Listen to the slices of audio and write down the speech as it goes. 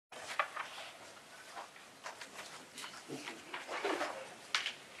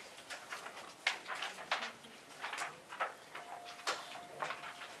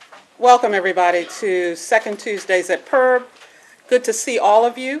Welcome, everybody, to Second Tuesdays at PERB. Good to see all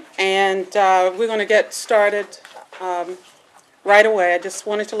of you, and we're going to get started right away. I just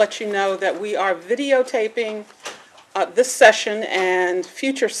wanted to let you know that we are videotaping this session and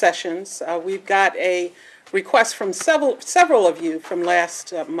future sessions. We've got a request from several of you from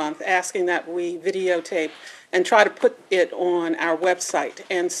last month asking that we videotape and try to put it on our website.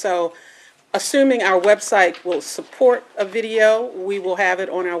 And so, assuming our website will support a video, we will have it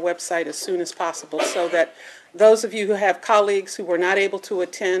on our website as soon as possible so that those of you who have colleagues who were not able to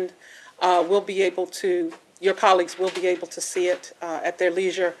attend will be able to, your colleagues will be able to see it at their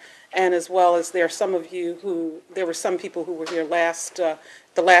leisure, and as well as there are some of you who, there were some people who were here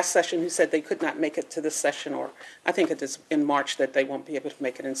the last session who said they could not make it to this session, or I think it is in March that they won't be able to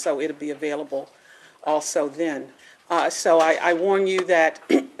make it, and so it'll be available also then. So I warn you that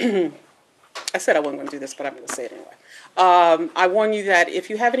I said I wasn't going to do this, but I'm going to say it anyway. I warn you that if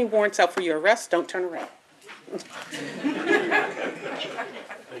you have any warrants out for your arrest, don't turn around.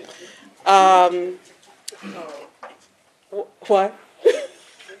 What?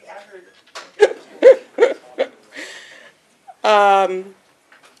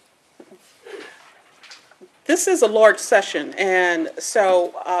 This is a large session, and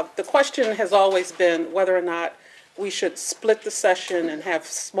so the question has always been whether or not we should split the session and have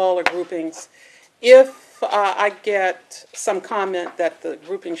smaller groupings. If I get some comment that the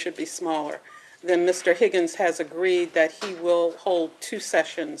grouping should be smaller, then Mr. Higgins has agreed that he will hold 2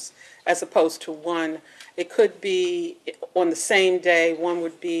 sessions as opposed to 1. It could be on the same day. One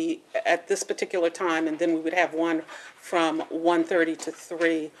would be at this particular time, and then we would have one from 1:30 to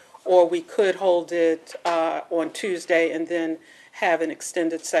 3. Or we could hold it on Tuesday and then have an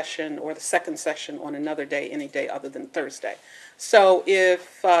extended session or the second session on another day, any day other than Thursday. So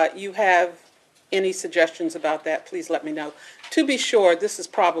if you have any suggestions about that, please let me know. To be sure, this is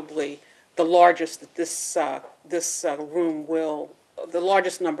probably the largest that this room will, the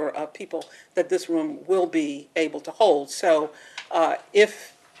largest number of people that this room will be able to hold. So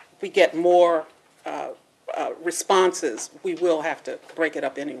if we get more responses, we will have to break it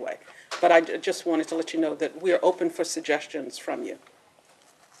up anyway. But I just wanted to let you know that we're open for suggestions from you.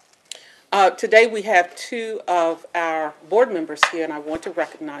 Today we have 2 of our board members here, and I want to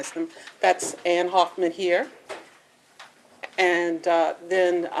recognize them. That's Ann Hoffman here, and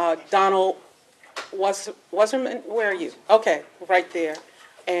then Donald Wasserman. Where are you? Okay, right there.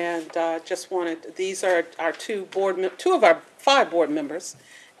 And just wanted, these are our 2 of our 5 board members,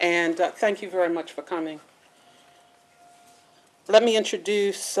 and thank you very much for coming. Let me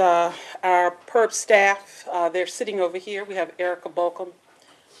introduce our PERB staff. They're sitting over here. We have Erica Bolcom,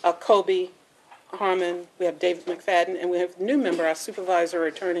 Kobe Harmon, we have David McFadden, and we have a new member, our supervisor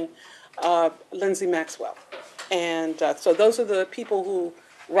attorney, Lindsay Maxwell. And so those are the people who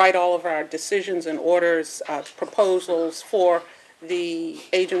write all of our decisions and orders, proposals for the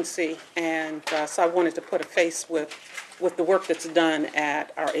agency. And so I wanted to put a face with the work that's done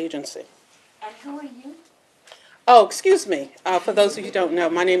at our agency. And who are you? Oh, excuse me. For those of you who don't know,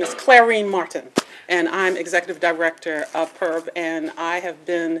 my name is Clarine Martin, and I'm Executive Director of PERB, and I have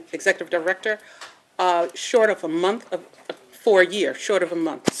been Executive Director short of a month, for a year, short of a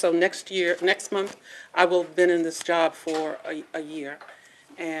month. So next month, I will have been in this job for a year,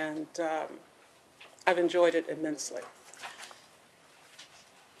 and I've enjoyed it immensely.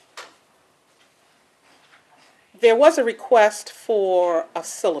 There was a request for a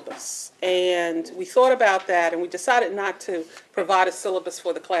syllabus, and we thought about that, and we decided not to provide a syllabus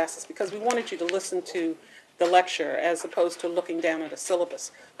for the classes because we wanted you to listen to the lecture as opposed to looking down at a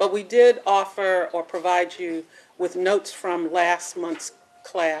syllabus. But we did offer or provide you with notes from last month's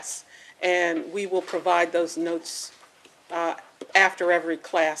class, and we will provide those notes after every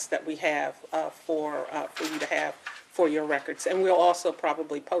class that we have for you to have for your records. And we'll also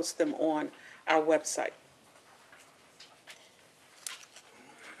probably post them on our website.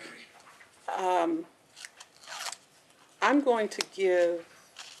 I'm going to give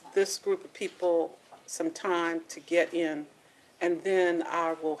this group of people some time to get in, and then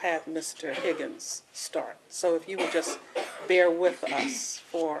I will have Mr. Higgins start. So if you will just bear with us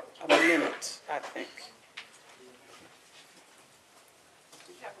for a minute, I think.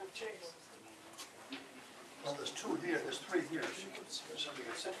 Well, there's 2 here, there's 3 here. Somebody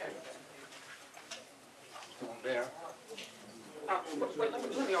can sit here. One there.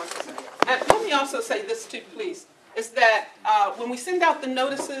 Let me also say this too, please, is that when we send out the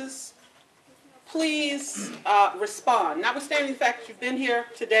notices, please respond. Notwithstanding the fact that you've been here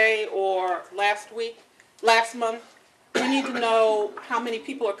today or last month, we need to know how many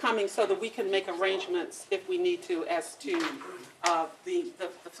people are coming so that we can make arrangements if we need to as to the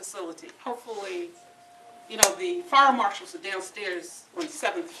facility. Hopefully, you know, the fire marshals are downstairs on the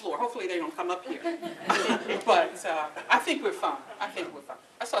 7th floor. Hopefully they don't come up here. But I think we're fine. I think we're fine.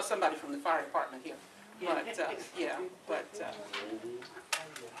 I saw somebody from the fire department here. But, yeah, but,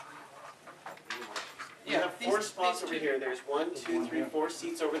 You have four spots over here. There's 1, 2, 3, 4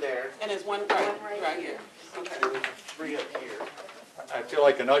 seats over there. And there's one right here. Okay. And then 3 up here. I feel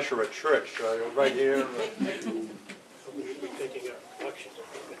like an usher at church, right here. We should be taking a collection.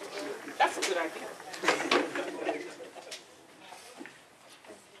 That's a good idea.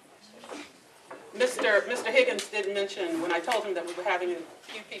 Mr. Higgins did mention, when I told him that we were having a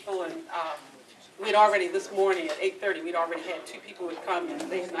few people, and we'd already, this morning at 8:30, we'd already had 2 people who had come and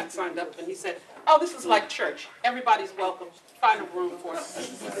they had not signed up, and he said, oh, this is like church. Everybody's welcome. Find a room for us.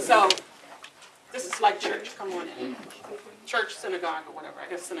 So this is like church. Come on in. Church, synagogue, or whatever. I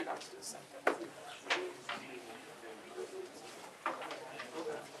guess synagogues do the same.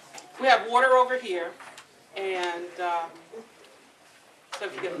 We have water over here, and so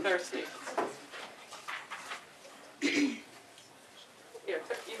if you get thirsty. Here,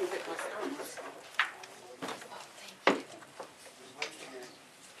 you can take my thermos.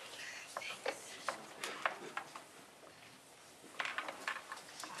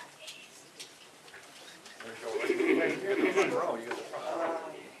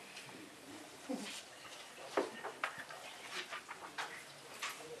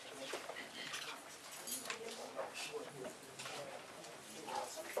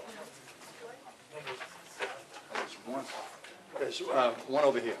 There's one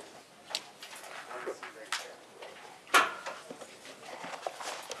over here.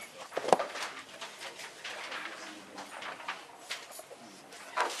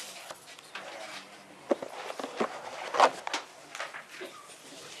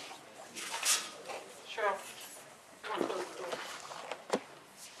 Cheryl, you want to close the door?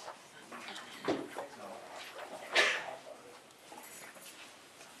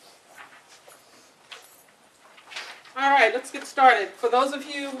 All right, let's get started. For those of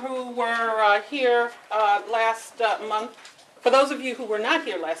you who were here last month, for those of you who were not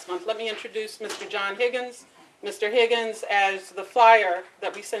here last month, let me introduce Mr. John Higgins. Mr. Higgins, as the flyer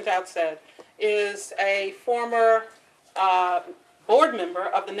that we sent out said, is a former board member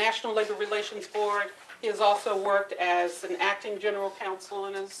of the National Labor Relations Board. He has also worked as an acting general counsel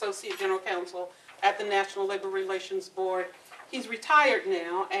and an associate general counsel at the National Labor Relations Board. He's retired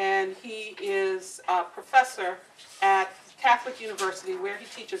now, and he is a professor at Catholic University, where he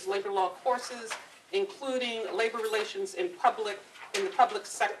teaches labor law courses, including labor relations in the public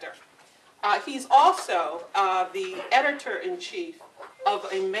sector. He's also the editor-in-chief of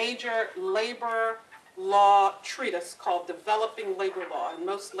a major labor law treatise called Developing Labor Law, and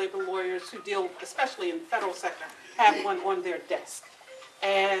most labor lawyers who deal, especially in the federal sector, have one on their desk.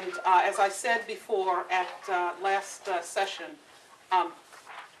 And as I said before at last session,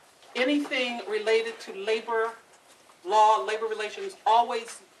 anything related to labor law, labor relations,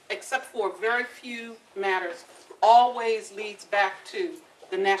 always, except for very few matters, always leads back to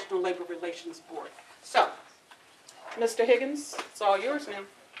the National Labor Relations Board. So, Mr. Higgins, it's all yours now.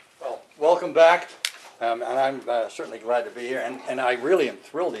 Well, welcome back, and I'm certainly glad to be here, and I really am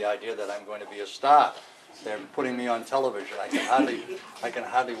thrilled the idea that I'm going to be a star. They're putting me on television. I can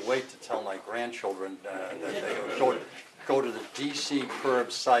hardly wait to tell my grandchildren that they go to the DC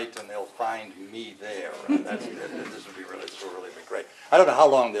Curb site and they'll find me there. And this will really be great. I don't know how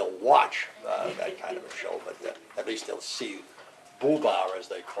long they'll watch that kind of a show, but at least they'll see Boobar, as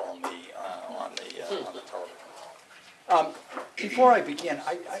they call me, on the television. Before I begin,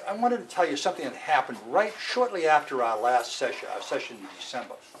 I wanted to tell you something that happened right shortly after our last session, our session in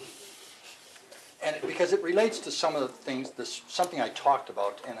December. And because it relates to some of the things, something I talked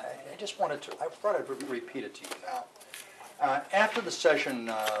about, and I thought I'd repeat it to you now. After the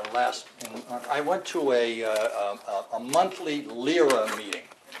session I went to a monthly LERA meeting.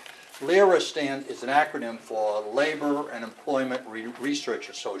 LERA is an acronym for Labor and Employment Research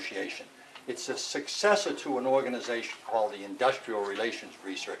Association. It's a successor to an organization called the Industrial Relations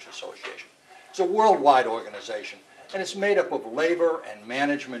Research Association. It's a worldwide organization, and it's made up of labor and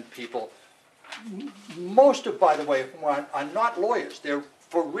management people. Most of, by the way, are not lawyers. They're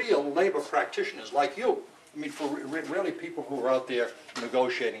for real labor practitioners like you. I mean, for really people who are out there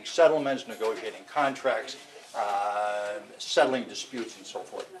negotiating settlements, negotiating contracts, settling disputes, and so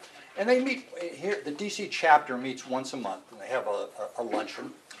forth. And they meet here. The DC chapter meets once a month, and they have a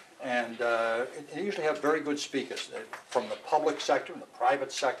luncheon. And they usually have very good speakers from the public sector and the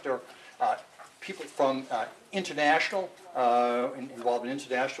private sector, people from international, involved in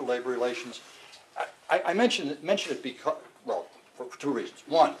international labor relations. I mention it because, well, for two reasons.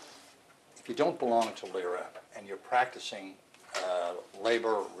 One, if you don't belong to LERA and you're practicing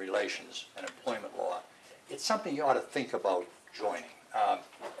labor relations and employment law, it's something you ought to think about joining. I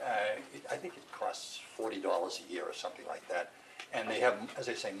think it costs $40 a year or something like that. And they have, as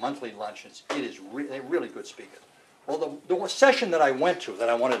I say, monthly luncheons. They're really good speakers. Well, the session that I went to that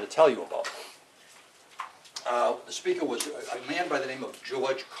I wanted to tell you about, the speaker was a man by the name of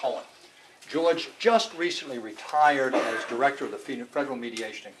George Cohen. George just recently retired as director of the Federal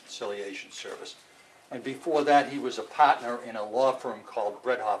Mediation and Conciliation Service. And before that, he was a partner in a law firm called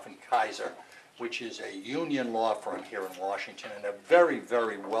Bredhoff and Kaiser, which is a union law firm here in Washington, and a very,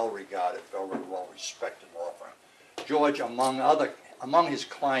 very well-regarded, very well-respected law firm. George, among his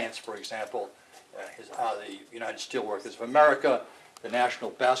clients, for example, the United Steelworkers of America, the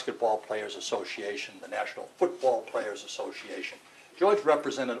National Basketball Players Association, the National Football Players Association. George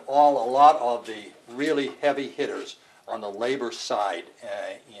represented a lot of the really heavy hitters on the labor side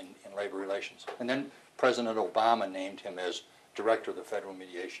in labor relations. And then President Obama named him as director of the Federal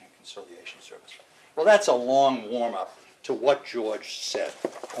Mediation and Conciliation Service. Well, that's a long warm-up to what George said,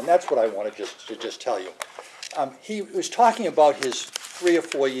 and that's what I want to just tell you. He was talking about his 3 or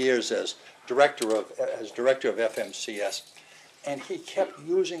 4 years as director of FMCS, and he kept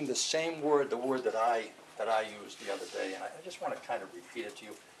using the same word, the word that I used the other day, and I just want to kind of repeat it to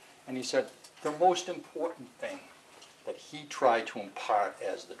you. And he said the most important thing that he tried to impart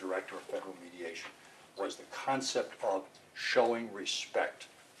as the director of federal mediation was the concept of showing respect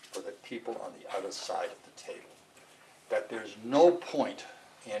for the people on the other side of the table. That there's no point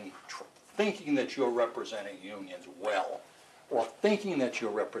in thinking that you're representing unions well, or thinking that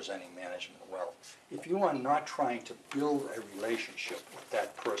you're representing management well, if you are not trying to build a relationship with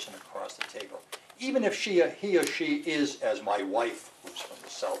that person across the table, even if he or she is, as my wife, who's from the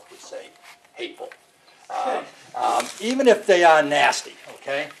South, would say, hateful. Even if they are nasty,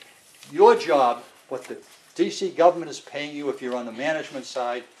 okay? Your job, what the DC government is paying you if you're on the management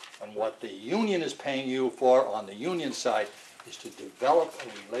side, and what the union is paying you for on the union side, is to develop a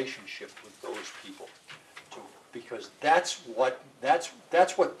relationship with those people. Because that's what the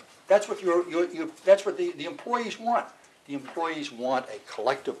employees want. The employees want a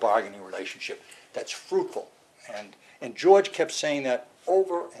collective bargaining relationship that's fruitful. And George kept saying that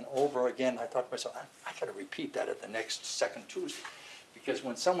over and over again. I thought to myself, I got to repeat that at the next second Tuesday. Because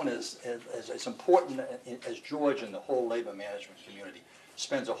when someone as important as George and the whole labor management community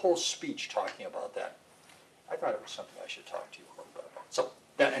spends a whole speech talking about that, I thought it was something I should talk to you a little bit about. So,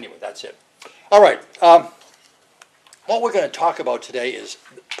 anyway, that's it. All right. What we're going to talk about today is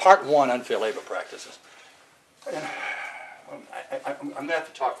part one, unfair labor practices. And I'm going to have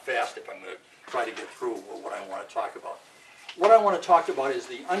to talk fast if I'm going to try to get through what I want to talk about. What I want to talk about is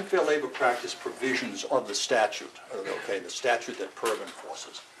the unfair labor practice provisions of the statute, okay, the statute that PERB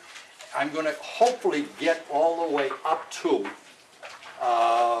enforces. I'm going to hopefully get all the way up to,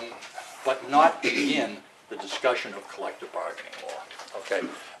 but not begin, the discussion of collective bargaining law. Okay,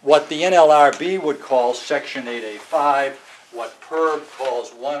 what the NLRB would call Section 8A5, what PERB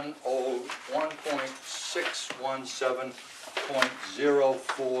calls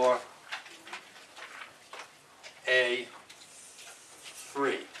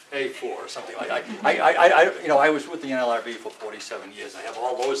A4 or something like that. I was with the NLRB for 47 years. I have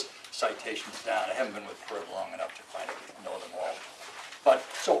all those citations down. I haven't been with PERB long enough to kind of know them all. But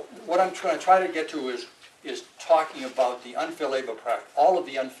so what I'm going to try to get to is talking about the unfair labor practice, all of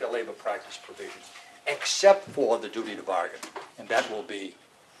the unfair labor practice provisions, except for the duty to bargain, and that will be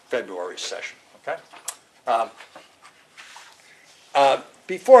February's session. Okay.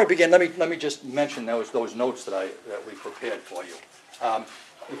 Before I begin, let me just mention those notes that we prepared for you.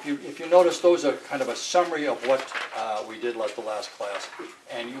 If you notice, those are kind of a summary of what we did at the last class,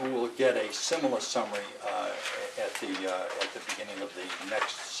 and you will get a similar summary at the beginning of the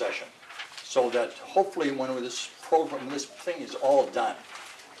next session. So that hopefully when this thing is all done,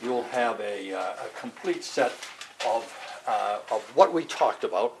 you'll have a complete set of what we talked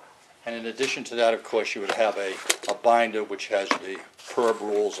about. And in addition to that, of course, you would have a binder which has the PERB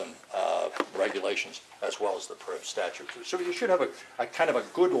rules and regulations as well as the PERB statute. So you should have a kind of a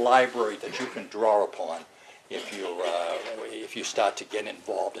good library that you can draw upon if you start to get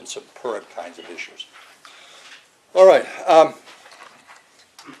involved in some PERB kinds of issues. All right.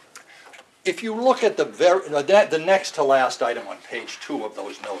 If you look at the next to last item on page 2 of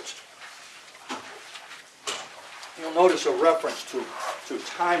those notes, you'll notice a reference to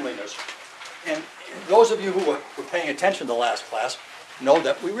timeliness. And those of you who were paying attention to the last class know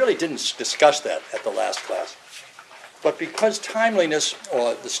that we really didn't discuss that at the last class. But because timeliness,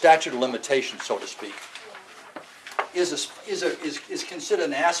 or the statute of limitations, so to speak, is considered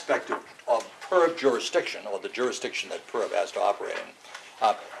an aspect of PERB jurisdiction, or the jurisdiction that PERB has to operate in.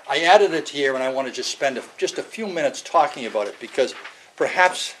 I added it here, and I want to just spend just a few minutes talking about it, because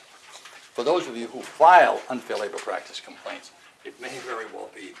perhaps for those of you who file unfair labor practice complaints, it may very well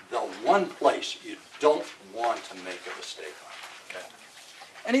be the one place you don't want to make a mistake on. Okay?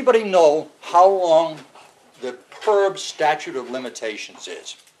 Anybody know how long the PERB statute of limitations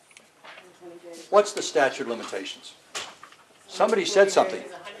is? What's the statute of limitations? Somebody said something.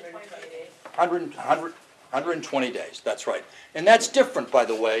 120 days, that's right. And that's different, by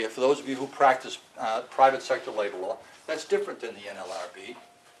the way, for those of you who practice private sector labor law, that's different than the NLRB,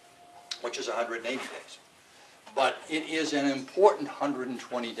 which is 180 days. But it is an important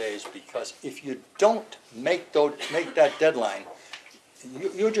 120 days, because if you don't make that deadline,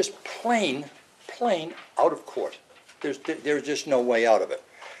 you're just plain out of court. There's just no way out of it.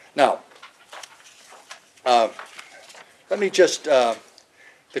 Now, let me just, the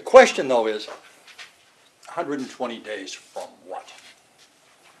question though is, 120 days from what?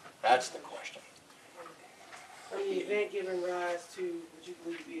 That's the question. From the event giving rise to what you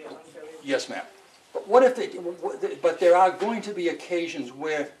believe to be an unfair labor. Yes, ma'am. But what if but there are going to be occasions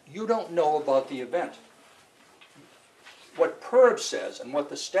where you don't know about the event. What PERB says, and what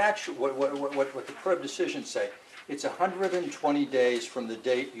the statute, what the PERB decisions say, it's 120 days from the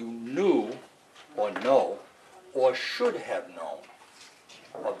date you knew, or know, or should have known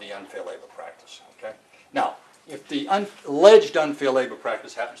of the unfair labor practice, okay? Now, if the alleged unfair labor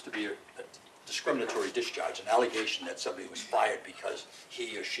practice happens to be a discriminatory discharge, an allegation that somebody was fired because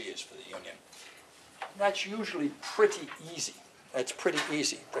he or she is for the union, that's usually pretty easy. That's pretty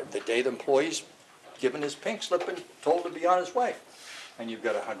easy. The day the employee's given his pink slip and told to be on his way, and you've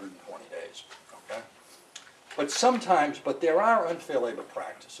got 120 days, okay? But there are unfair labor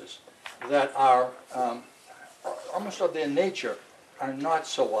practices that are, almost of their nature, are not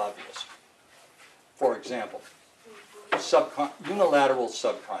so obvious. For example, unilateral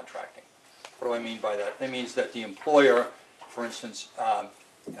subcontracting. What do I mean by that? That means that the employer, for instance,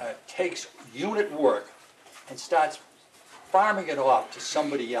 takes unit work and starts farming it off to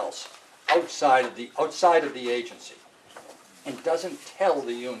somebody else outside of the agency, and doesn't tell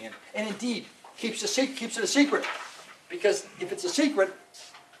the union, and indeed keeps it a secret. Because if it's a secret,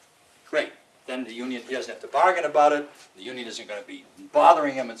 great, then the union, he doesn't have to bargain about it, the union isn't going to be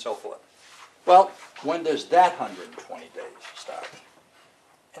bothering him, and so forth. Well, when does that 120 days start?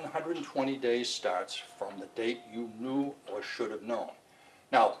 And 120 days starts from the date you knew or should have known.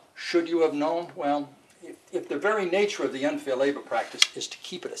 Now, should you have known? Well, if the very nature of the unfair labor practice is to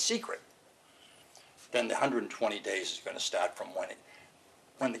keep it a secret, then the 120 days is going to start from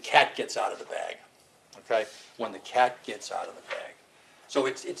when the cat gets out of the bag, okay? When the cat gets out of the bag. So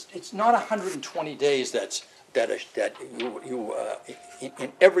it's not 120 days that you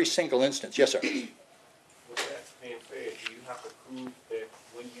in every single instance. Yes, sir. With that being said, do you have to prove that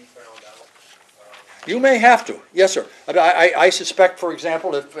when you found out? You may have to. Yes, sir. I suspect, for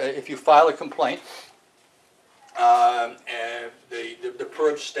example, if you file a complaint, and the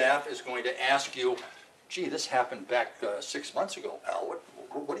PERB staff is going to ask you, gee, this happened back 6 months ago, pal.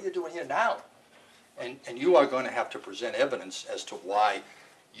 What are you doing here now? And you are going to have to present evidence as to why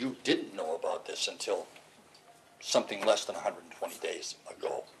you didn't know about this until something less than 120 days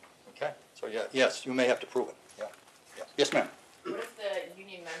ago. Okay? So yeah, yes, you may have to prove it. Yeah. Yeah. Yes, ma'am. What if the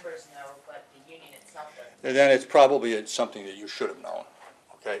union members know, but the union itself doesn't? Then it's probably something that you should have known.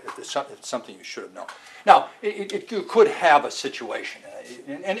 Okay, if it's something you should have known. Now, you could have a situation,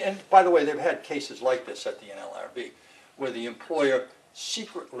 and by the way, they've had cases like this at the NLRB, where the employer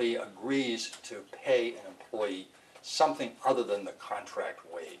secretly agrees to pay an employee something other than the contract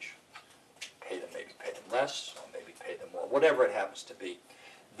wage. Maybe pay them less, or maybe pay them more, whatever it happens to be.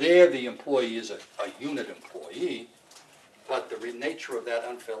 There, the employee is a unit employee, but the nature of that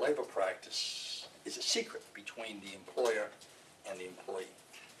unfair labor practice is a secret between the employer and the employee.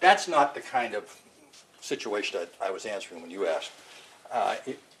 That's not the kind of situation that I was answering when you asked.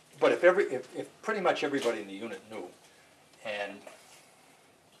 But if pretty much everybody in the unit knew, and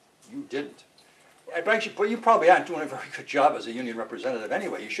you didn't, but you probably aren't doing a very good job as a union representative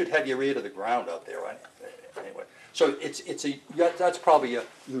anyway. You should have your ear to the ground out there anyway. So that's probably a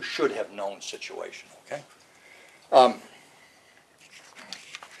you should have known situation. Okay.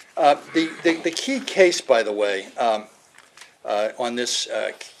 The key case, by the way, on this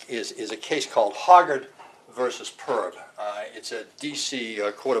is a case called Hoggard versus PERB. It's a D.C.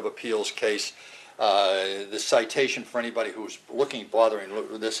 Court of Appeals case. The citation for anybody who's bothering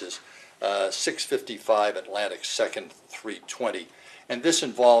with this is 655 Atlantic 2nd, 320. And this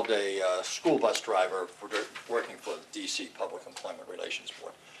involved a school bus driver working for the DC Public Employment Relations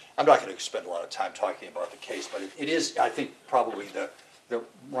Board. I'm not going to spend a lot of time talking about the case, but it is, I think, probably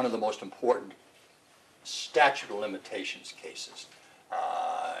one of the most important statute of limitations cases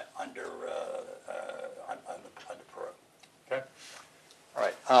under PERB. Okay? All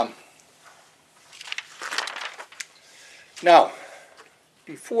right. Now,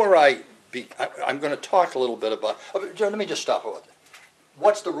 before I'm going to talk a little bit about, let me just stop with it.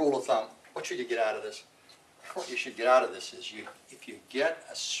 What's the rule of thumb? What should you get out of this? What you should get out of this is if you get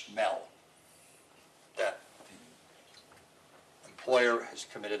a smell that the employer has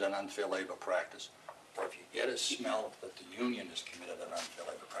committed an unfair labor practice, or if you get a smell that the union has committed an unfair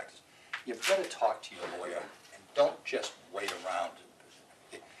labor practice, you better talk to your lawyer and don't just wait around.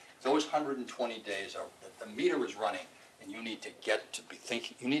 Those 120 days are, the meter is running, and you need to get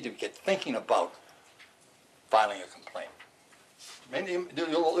thinking about filing a complaint. Maybe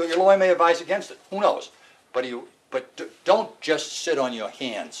your lawyer may advise against it. Who knows? But don't just sit on your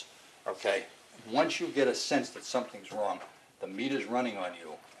hands. Okay. Once you get a sense that something's wrong, the meter's running on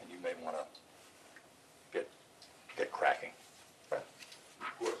you, and you may want to get cracking. Okay.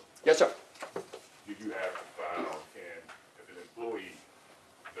 Yes, sir. You do have to file, and if an employee,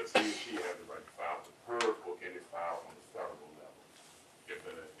 does he or she have the right to file with PERB, or can it file on the federal level if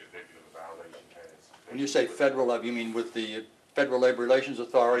the violation has? When you say federal level, you mean with the Federal Labor Relations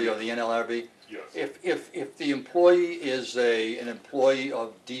Authority or the NLRB? Yes. If the employee is an employee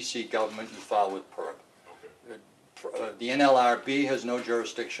of DC government, you file with PERB. Okay. The NLRB has no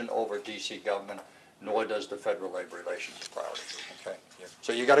jurisdiction over DC government, nor does the Federal Labor Relations Authority. Okay.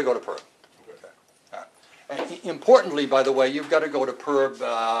 So you got to go to PERB. Okay. And importantly, by the way, you've got to go to PERB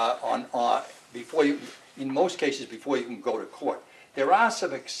before you. In most cases, before you can go to court. There are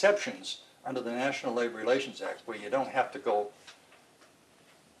some exceptions under the National Labor Relations Act where you don't have to go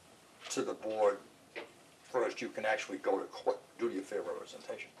to the board first. You can actually go to court, duty of fair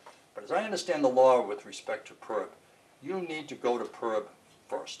representation. But as I understand the law with respect to PERB, you need to go to PERB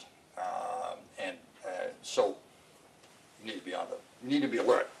first, so you need to be you need to be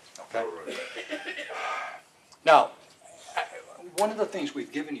alert. Okay. Now, one of the things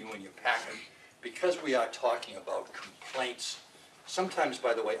we've given you in your packet, because we are talking about complaints. Sometimes,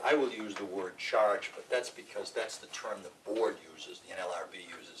 by the way, I will use the word charge, but that's because that's the term the board uses, the NLRB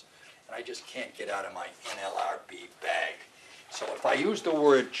uses, and I just can't get out of my NLRB bag. So if I use the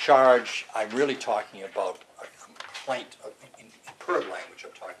word charge, I'm really talking about a complaint. In PERB language,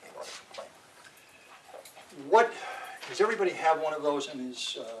 I'm talking about a complaint. Does everybody have one of those in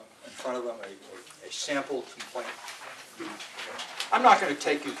front of them, a sample complaint? I'm not going to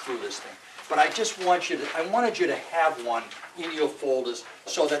take you through this thing. But I just wanted you to have one in your folders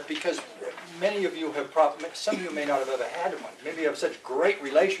so that, because many of you have some of you may not have ever had one. Maybe you have such great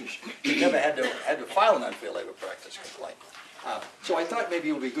relationships, you never had to file an unfair labor practice complaint. So I thought maybe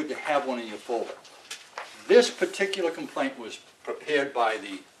it would be good to have one in your folder. This particular complaint was prepared by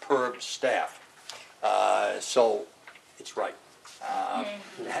the PERB staff. So it's right.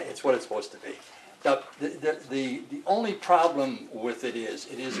 It's what it's supposed to be. Now, the only problem with it is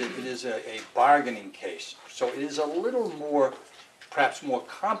a bargaining case, so it is a little more, perhaps more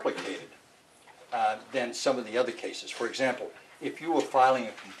complicated than some of the other cases. For example, if you were filing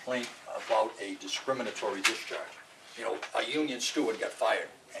a complaint about a discriminatory discharge, a union steward got fired,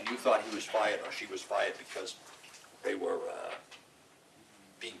 and you thought he was fired or she was fired because they were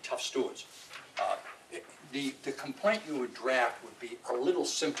being tough stewards. The complaint you would draft would be a little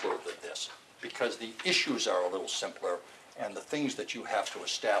simpler than this, because the issues are a little simpler and the things that you have to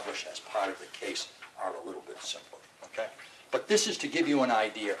establish as part of the case are a little bit simpler, okay? But this is to give you an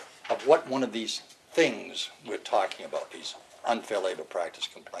idea of what one of these things we're talking about, these unfair labor practice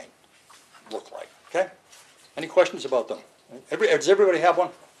complaint, look like, okay? Any questions about them? Does everybody have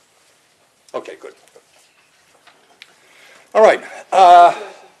one? Okay, good. All right.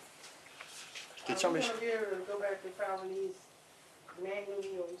 Did somebody? Are we gonna be able to go back and file these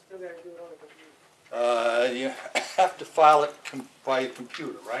manually, or we still gotta do it on the computer? You have to file it by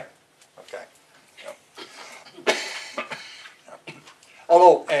computer, right? Okay. Yep.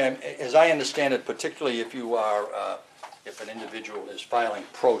 Although, as I understand it, particularly if you are, if an individual is filing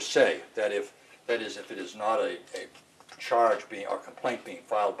pro se, that is, if it is not a charge or complaint being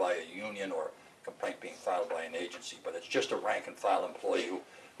filed by a union or complaint being filed by an agency, but it's just a rank and file employee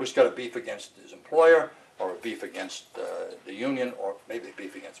who's got a beef against his employer or a beef against the union, or maybe a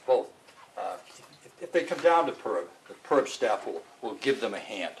beef against both. If they come down to PERB, the PERB staff will give them a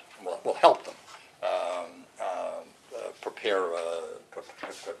hand, will help them prepare the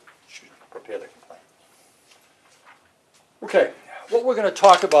complaint. Okay, what we're going to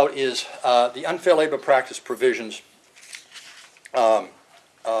talk about is the unfair labor practice provisions of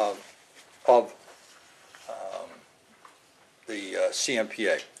the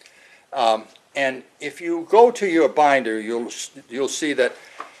CMPA. And if you go to your binder, you'll see that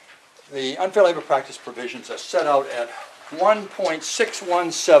the unfair labor practice provisions are set out at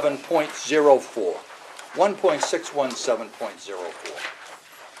 1.617.04. 1.617.04.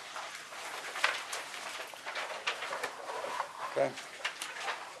 Okay.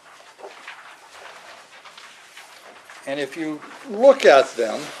 And if you look at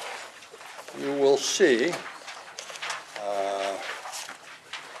them, you will see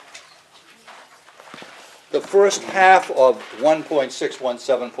the first half of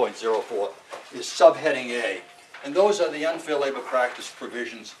 1.617.04 is subheading A, and those are the unfair labor practice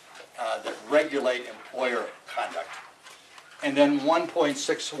provisions that regulate employer conduct. And then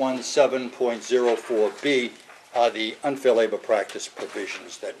 1.617.04B are the unfair labor practice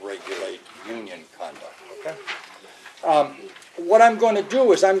provisions that regulate union conduct. Okay? What I'm going to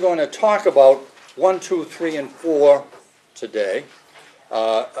do is I'm going to talk about 1, 2, 3, and 4 today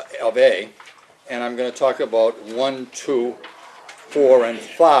of A, and I'm going to talk about 1, 2, 4, and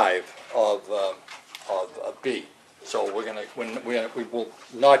 5 of B. So we will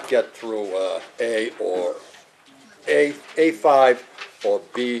not get through A5 or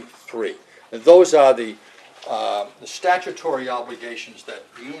B3. And those are the statutory obligations that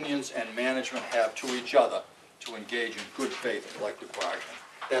unions and management have to each other to engage in good faith collective bargaining.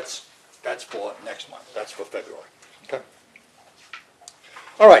 That's for next month. That's for February. Okay.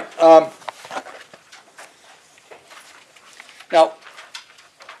 All right. Now,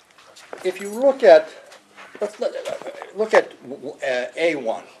 if you look at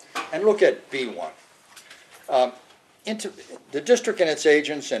A1 and look at B1. The district and its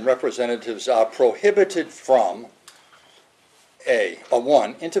agents and representatives are prohibited from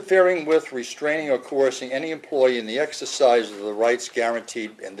one, interfering with, restraining, or coercing any employee in the exercise of the rights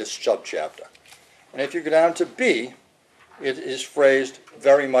guaranteed in this subchapter. And if you go down to B, it is phrased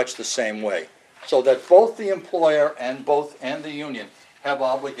very much the same way, so that both the employer and the union have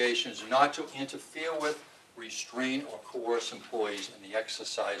obligations not to interfere with, restrain, or coerce employees in the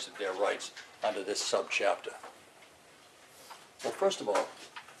exercise of their rights under this subchapter. Well, first of all,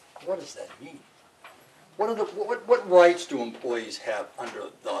 what does that mean? What rights do employees have under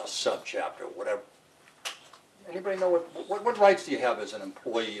the subchapter? Whatever. Anybody know what rights do you have as an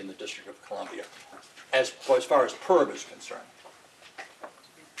employee in the District of Columbia, as far as PERB is concerned?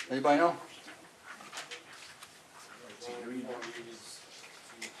 Anybody know? To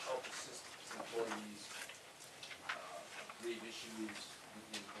help assist employees, read issues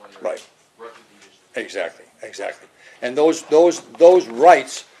with the employer. Right. Work with the issues. Exactly. And those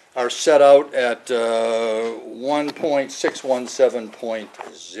rights are set out at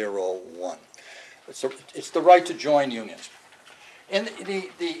 1.617.01. It's the right to join unions. And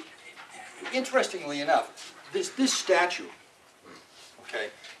interestingly enough, this statute,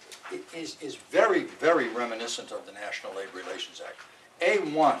 okay, is very, very reminiscent of the National Labor Relations Act.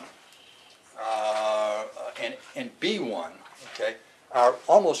 A1 and B1, okay, are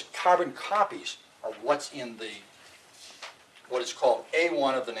almost carbon copies of what's in what is called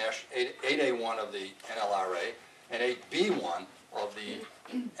A1 of the 8A1 of the NLRA and 8B1 of the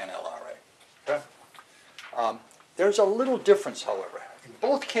NLRA. Okay? There's a little difference, however. In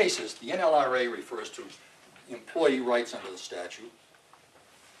both cases, the NLRA refers to employee rights under the statute.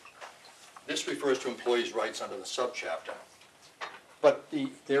 This refers to employees' rights under the subchapter. But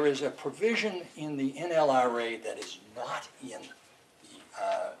there is a provision in the NLRA that is not in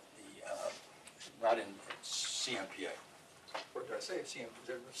not in CMPA. What did I say?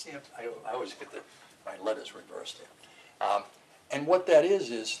 I always get my letters reversed there. And what that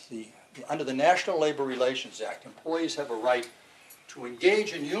is under the National Labor Relations Act, employees have a right to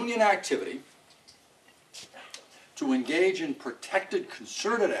engage in union activity, to engage in protected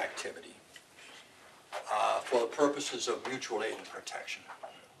concerted activity for the purposes of mutual aid and protection,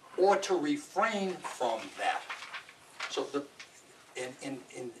 or to refrain from that. So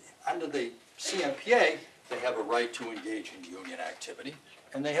under the CMPA, they have a right to engage in union activity,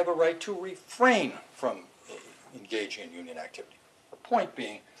 and they have a right to refrain from engaging in union activity. The point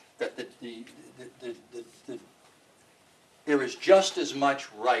being that there is just as much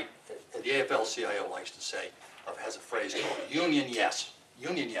right, the AFL-CIO likes to say, has a phrase called union yes.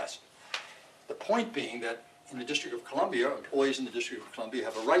 Union yes. The point being that in the District of Columbia, employees in the District of Columbia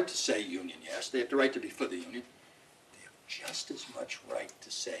have a right to say union yes. They have the right to be for the union. They have just as much right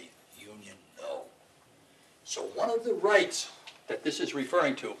to say union no. So one of the rights that this is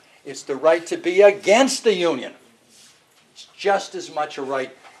referring to is the right to be against the union. It's just as much a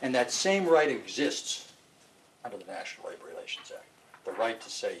right, and that same right exists under the National Labor Relations Act. The right to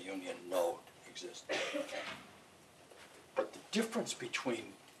say union no exists. But the difference between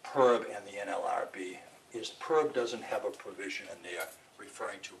PERB and the NLRB is PERB doesn't have a provision in there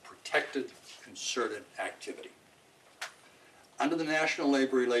referring to protected concerted activity. Under the National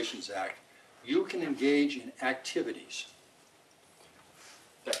Labor Relations Act, you can engage in activities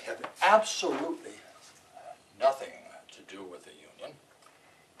that have absolutely nothing to do with the union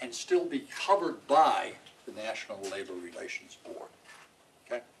and still be covered by the National Labor Relations Board.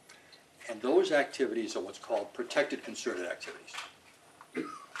 Okay? And those activities are what's called protected concerted activities.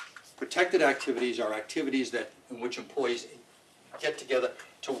 Protected activities are activities in which employees get together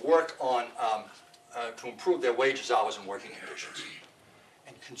to work on, to improve their wages, hours, and working conditions.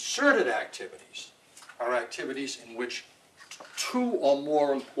 And concerted activities are activities in which two or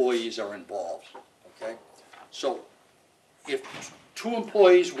more employees are involved, okay? So if two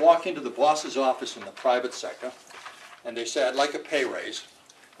employees walk into the boss's office in the private sector and they say, I'd like a pay raise,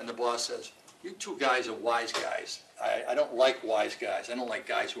 and the boss says, you two guys are wise guys. I don't like wise guys. I don't like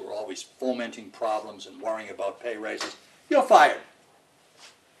guys who are always fomenting problems and worrying about pay raises. You're fired.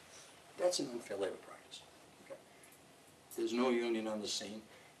 That's an unfair labor practice. Okay? There's no union on the scene.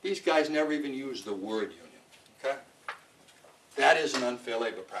 These guys never even use the word union. Okay? That is an unfair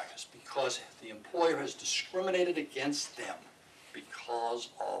labor practice because the employer has discriminated against them because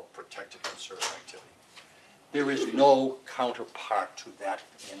of protected concerted activity. There is no counterpart to that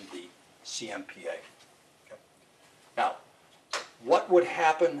in the CMPA. Okay? Now, what would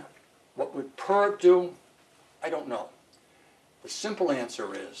happen, what would PERB do? I don't know. The simple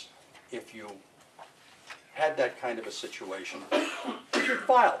answer is, if you had that kind of a situation, you should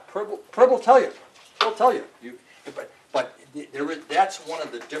file. PERB will tell you. They'll tell you. But that's one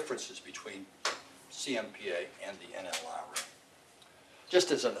of the differences between CMPA and the NLRA.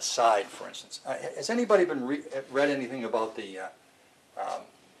 Just as an aside, for instance, has anybody read anything about the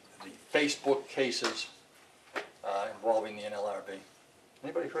Facebook cases involving the NLRB?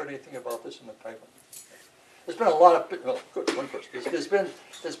 Anybody heard anything about this in the paper? There's been a lot of, well, good, one person.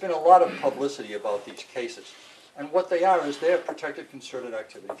 There's been a lot of publicity about these cases. And what they are is they're protected concerted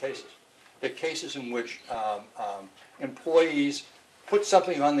activity cases. They're cases in which employees put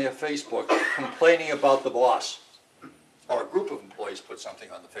something on their Facebook complaining about the boss. Or a group of employees put something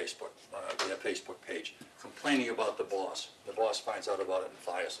on the Facebook, their Facebook page, complaining about the boss. The boss finds out about it and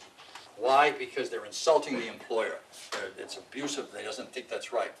fires them. Why? Because they're insulting the employer. It's abusive. They doesn't think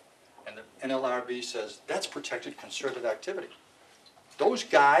that's right. And the NLRB says that's protected concerted activity. Those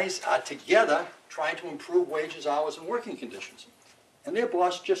guys are together trying to improve wages, hours, and working conditions. And their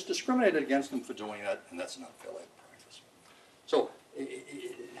boss just discriminated against them for doing that, and that's an unfair labor practice. So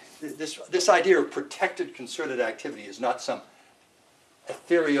this idea of protected concerted activity is not some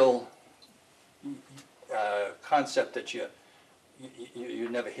ethereal concept that you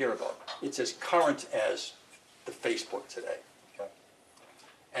never hear about. It's as current as the Facebook today. Okay?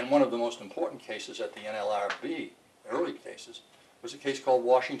 And one of the most important cases at the NLRB, early cases, was a case called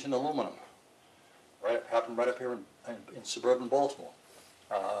Washington Aluminum. It happened right up here in suburban Baltimore.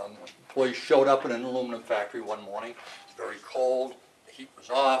 Employees showed up in an aluminum factory one morning. It was very cold. The heat was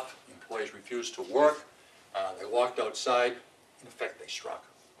off. The employees refused to work. They walked outside. In effect, they struck.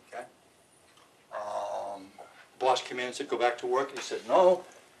 Okay? The boss came in and said, go back to work. And he said, no.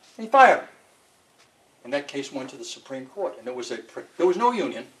 And he fired him. And that case went to the Supreme Court. And there was no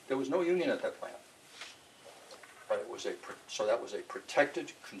union. There was no union at that plant. But so that was a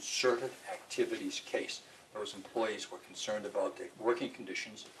protected concerted activities case. Those employees were concerned about their working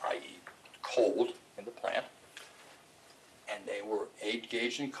conditions, i.e. cold in the plant, and they were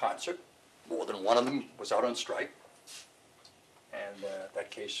engaged in concert. More than one of them was out on strike, and that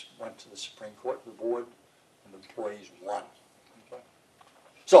case went to the Supreme Court, the board, and the employees won. Okay?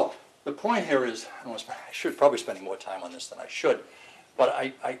 So the point here is, I should probably spend more time on this than I should, but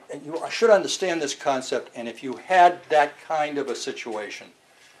I should understand this concept, and if you had that kind of a situation,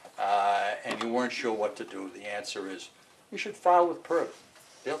 and you weren't sure what to do, the answer is you should file with PERB.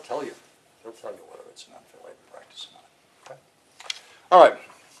 They'll tell you. They'll tell you whether it's an unfair labor practice or not. Okay? All right.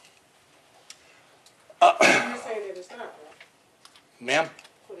 You're saying that it's not, right? Ma'am?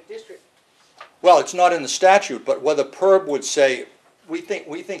 For the district. Well, it's not in the statute, but whether PERB would say, we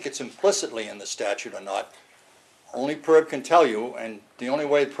think it's implicitly in the statute or not, only PERB can tell you, and the only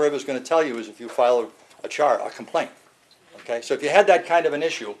way PERB is going to tell you is if you file a complaint. Okay? So if you had that kind of an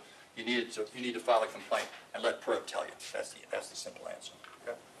issue, you need to file a complaint and let PERB tell you. That's the simple answer.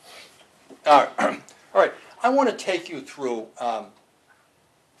 Okay? All right. I want to take you through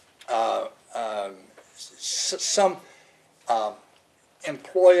some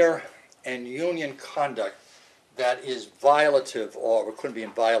employer and union conduct that is violative or could be in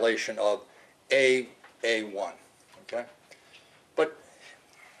violation of A1, okay? But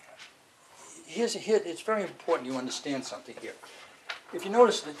it's very important you understand something here. If you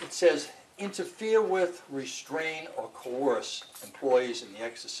notice that it says, interfere with, restrain, or coerce employees in the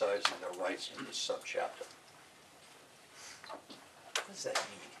exercise of their rights in this subchapter. What does that mean?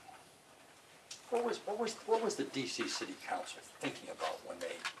 What was the DC City Council thinking about when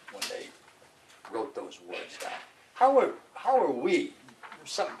they wrote those words down? How are we,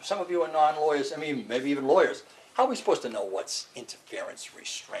 some of you are non-lawyers, I mean, maybe even lawyers, how are we supposed to know what's interference,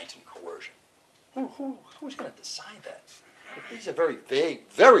 restraint, and coercion? Who's going to decide that? These are very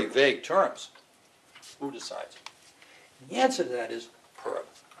vague terms. Who decides? The answer to that is PERB.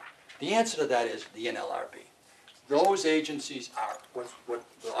 The answer to that is the NLRB. Those agencies are what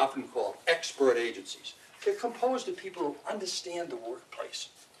they're often called expert agencies. They're composed of people who understand the workplace,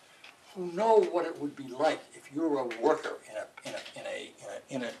 who know what it would be like if you were a worker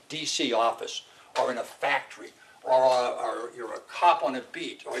in a DC office or in a factory, or you're a cop on a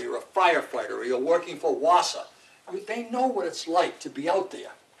beat, or you're a firefighter, or you're working for WASA. They know what it's like to be out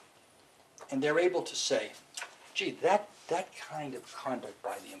there. And they're able to say, gee, that kind of conduct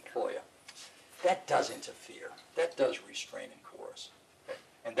by the employer, that does interfere, that does restrain and coerce. Okay?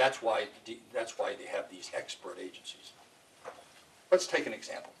 And that's why they have these expert agencies. Let's take an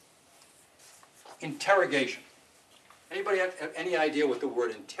example. Interrogation. Anybody have any idea what the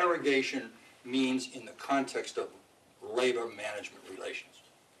word interrogation means in the context of labor management relations?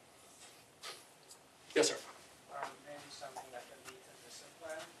 Yes, sir. Maybe something that can lead to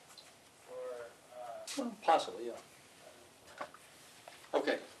discipline, or, Well, possibly, yeah.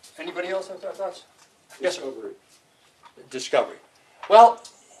 Okay. Anybody else have their thoughts? Yes, sir. Discovery. Well,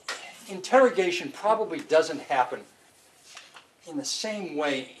 interrogation probably doesn't happen in the same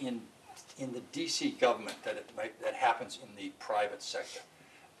way in the DC government that happens in the private sector.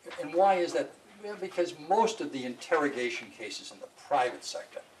 And why is that? Well, because most of the interrogation cases in the private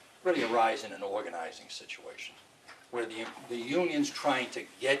sector really arise in an organizing situation, where the union's trying to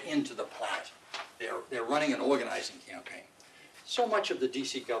get into the plant. They're running an organizing campaign. So much of the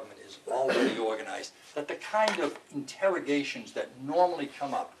DC government is already organized that the kind of interrogations that normally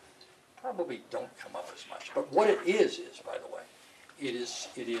come up probably don't come up as much. But what it is, by the way, it's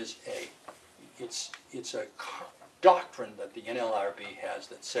a doctrine that the NLRB has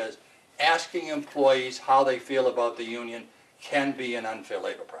that says asking employees how they feel about the union can be an unfair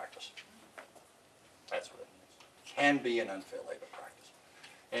labor practice. That's what it means. Can be an unfair labor practice.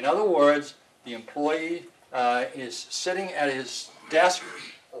 In other words, the employee is sitting at his desk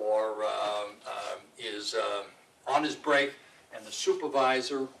or is on his break, and the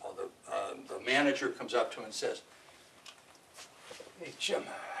supervisor or the manager comes up to him and says, "Hey, Jim,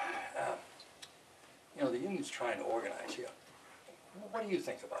 you know, the union's trying to organize here. What do you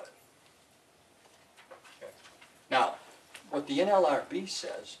think about it?" Okay. Now, what the NLRB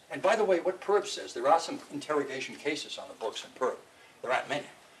says, and by the way, what PERB says, there are some interrogation cases on the books in PERB. There aren't many.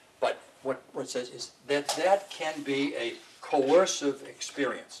 But what it says is that can be a coercive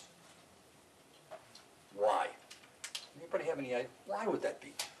experience. Why? Anybody have any idea? Why would that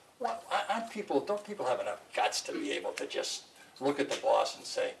be? Why, don't people have enough guts to be able to just look at the boss and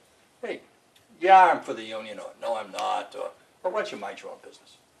say, hey, yeah, I'm for the union, or no, I'm not, or why don't you mind your own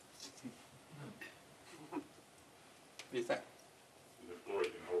business? What do you think? The employee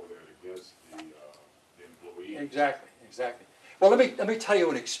can hold that against the employee. Exactly. Well, let me tell you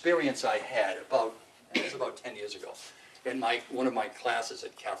an experience I had it was about 10 years ago, in one of my classes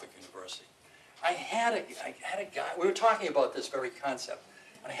at Catholic University. I had a guy, we were talking about this very concept,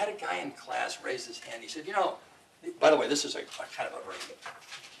 and I had a guy in class raise his hand. He said, you know, by the way, this is a kind of a very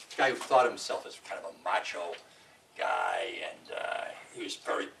guy who thought himself as kind of a macho guy, and he was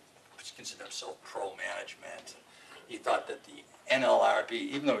considered himself pro-management. He thought that the NLRB,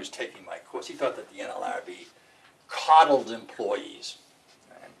 even though he was taking my course, he thought that the NLRB coddled employees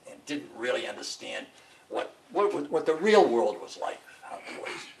and didn't really understand what the real world was like for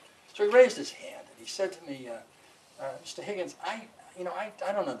employees. So he raised his hand and he said to me, Mr. Higgins, I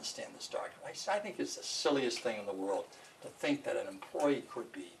don't understand this doctrine. I think it's the silliest thing in the world to think that an employee could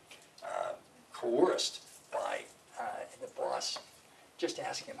be coerced by the boss just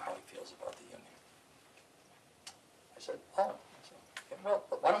asking him how he feels about the union. I said, oh, well,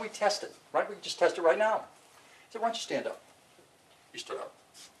 why don't we test it? Why don't we just test it right now? He said, why don't you stand up? He stood up.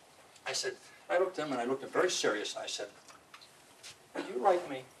 I looked at him and I looked at him very serious and I said, would you like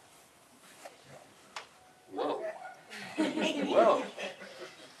me? Whoa.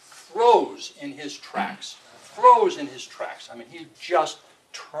 Froze in his tracks. Froze in his tracks. I mean, he just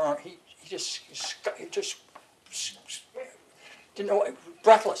turned, he just didn't know,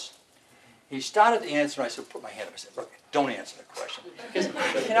 breathless. He started to answer, and I said, put my hand up. I said, look, don't answer the question. Because,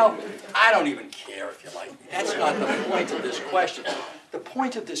 you know, I don't even care if you like me. That's not the point of this question. The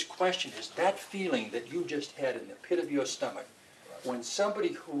point of this question is that feeling that you just had in the pit of your stomach when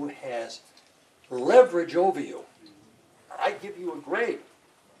somebody who has leverage over you, I give you a grade,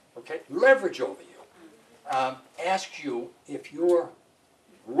 okay, leverage over you, asks you if you're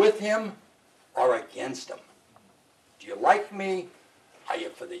with him or against him. Do you like me? Are you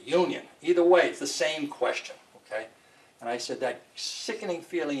for the union? Either way, it's the same question, okay? And I said that sickening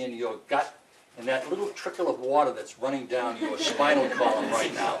feeling in your gut and that little trickle of water that's running down your spinal column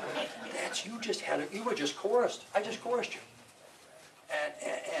right now, that's, you were just coerced. I just coerced you.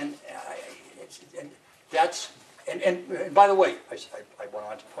 And by the way, I went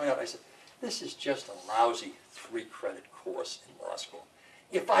on to point out, I said, this is just a lousy 3-credit course in law school.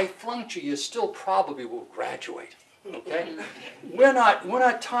 If I flunked you, you still probably will graduate. Okay? We're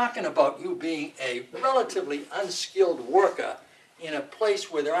not talking about you being a relatively unskilled worker in a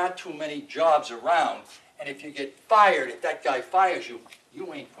place where there aren't too many jobs around, and if you get fired, if that guy fires you,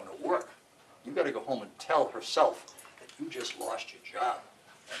 you ain't going to work. You've got to go home and tell herself that you just lost your job,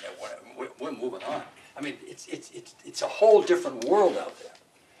 and that we're moving on. I mean, it's a whole different world out there.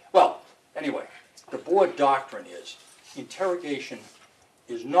 Well, anyway, the board doctrine is interrogation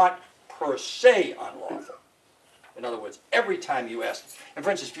is not per se unlawful. In other words, every time you ask, and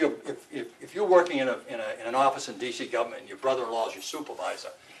for instance, if you're working in an office in DC government and your brother-in-law is your supervisor,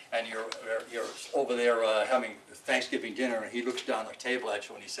 and you're over there having Thanksgiving dinner, and he looks down the table at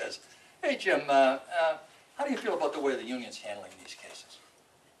you and he says, "Hey Jim, how do you feel about the way the union's handling these cases?"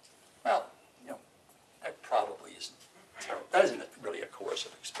 Well, you know, that probably isn't terrible. That isn't really a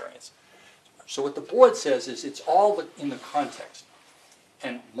coercive experience. So what the board says is it's all in the context,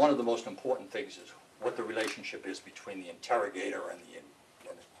 and one of the most important things is what the relationship is between the interrogator and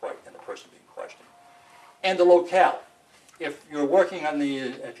the person being questioned, and the locale. If you're working out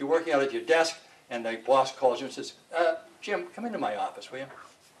at your desk and the boss calls you and says, "Jim, come into my office, will you?"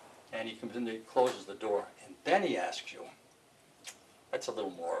 And he comes in, he closes the door, and then he asks you. That's a little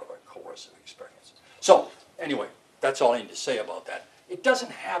more of a coercive experience. So anyway, that's all I need to say about that. It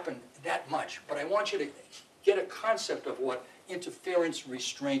doesn't happen that much, but I want you to get a concept of what interference,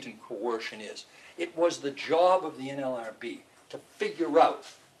 restraint, and coercion is. It was the job of the NLRB to figure out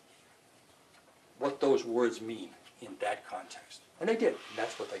what those words mean in that context. And they did, and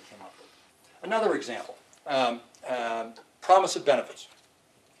that's what they came up with. Another example, promise of benefits.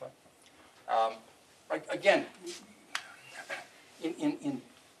 Okay? Again, in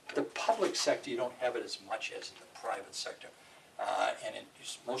the public sector, you don't have it as much as in the private sector, and it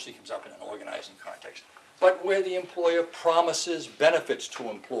mostly comes up in an organizing context. But where the employer promises benefits to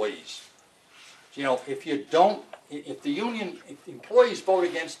employees. You know, if the employees vote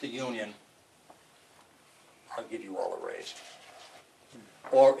against the union, I'll give you all a raise.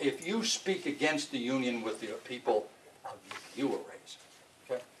 Or if you speak against the union with the people, I'll give you a raise.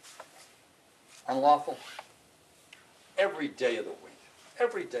 Okay? Unlawful? Every day of the week.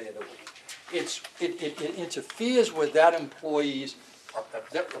 Every day of the week. It interferes with that employee's,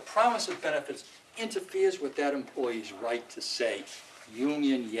 the promise of benefits interferes with that employee's right to say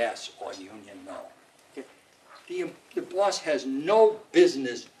union yes or union no. Okay? The boss has no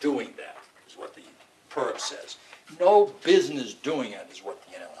business doing that, is what the PERB says. No business doing it is what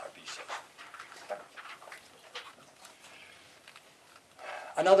the NLRB says. Okay?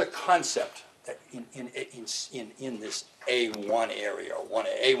 Another concept that in this A1 area, or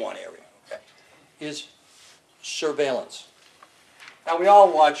A1 area, okay, is surveillance. Now, we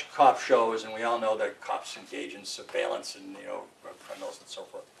all watch cop shows, and we all know that cops engage in surveillance and, you know, criminals and so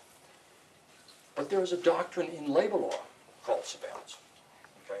forth. But there is a doctrine in labor law called surveillance,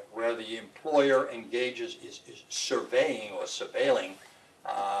 okay, where the employer engages, is surveying or surveilling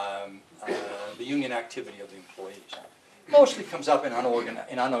the union activity of the employees. Mostly comes up in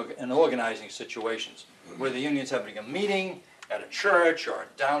unorganizing situations, where the union's having a meeting at a church or a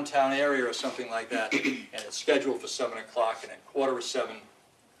downtown area or something like that, and it's scheduled for 7 o'clock, and at 7:15,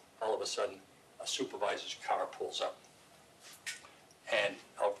 all of a sudden, a supervisor's car pulls up, and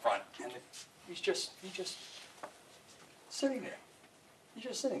out front, and he's just sitting there. He's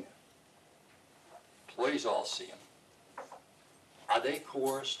just sitting there. Employees all see him. Are they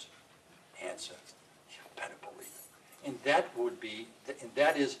coerced? Answer: you better believe it. And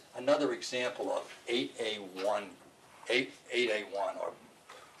that is another example of 8A1 or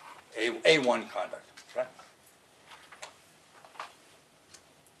A1 conduct. Okay?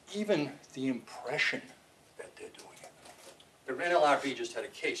 even the impression that they're doing it. The NLRB just had a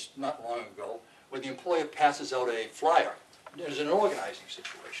case not long ago where the employer passes out a flyer. There's an organizing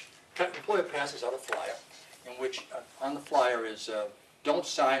situation. The employer passes out a flyer in which on the flyer is, don't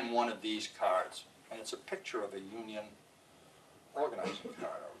sign one of these cards. And it's a picture of a union organizing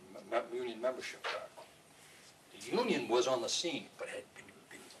card or union membership card. The union was on the scene, but had been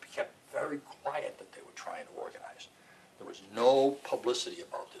kept very quiet that they were trying to organize. There was no publicity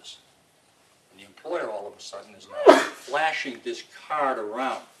about this. And the employer all of a sudden is now flashing this card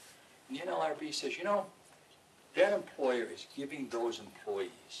around. And the NLRB says, you know, that employer is giving those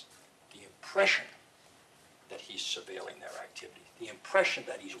employees the impression that he's surveilling their activity, the impression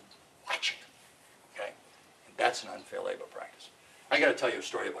that he's watching, okay? And that's an unfair labor practice. I got to tell you a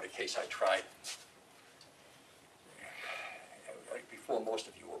story about a case I tried before most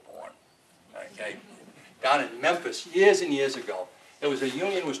of you were born, okay? Down in Memphis, years and years ago, there was a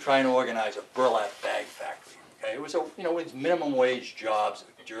union was trying to organize a burlap bag factory, okay? It was a, you know, it was minimum wage jobs,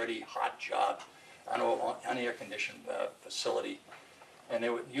 a dirty, hot job, unair-conditioned facility, and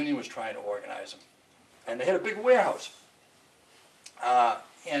the union was trying to organize them. And they had a big warehouse.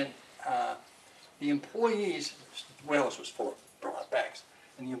 The employees, the warehouse was full of burlap bags,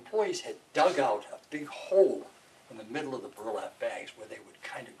 and the employees had dug out a big hole in the middle of the burlap bags where they would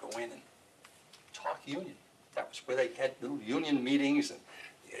kind of go in and talk union. That was where they had little union meetings, and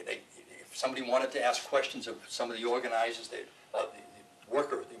if somebody wanted to ask questions of some of the organizers, the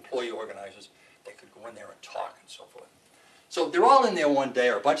employee organizers, they could go in there and talk and so forth. So they're all in there one day,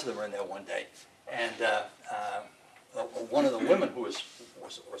 or a bunch of them are in there one day, and one of the women who was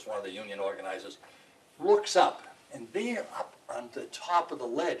one of the union organizers looks up, and there up on the top of the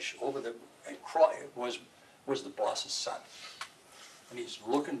ledge over the was the boss's son, and he's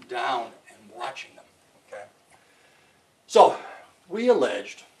looking down and watching them. Okay, so we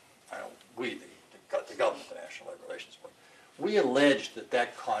alleged, the government, the National Labor Relations Board, we alleged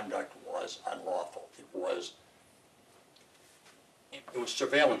that conduct was unlawful. It was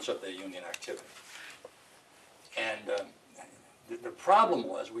surveillance of their union activity. And the problem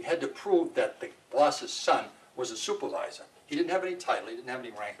was we had to prove that the boss's son was a supervisor. He didn't have any title, he didn't have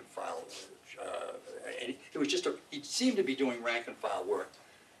any rank and file. It was just he seemed to be doing rank and file work,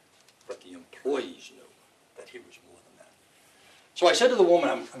 but the employees knew that he was more than that. So I said to the woman,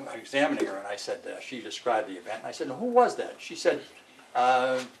 I'm examining her, and I said, she described the event, and I said, who was that? She said,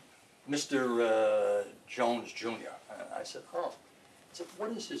 Mr. Jones Jr. And I said, oh. I said,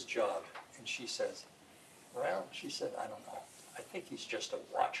 what is his job? And she says, well, she said, I don't know. I think he's just a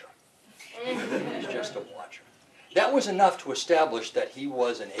watcher. He's just a watcher. That was enough to establish that he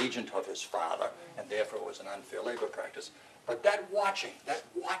was an agent of his father, and therefore it was an unfair labor practice. But that watching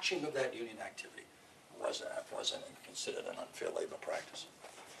of that union activity wasn't considered an unfair labor practice.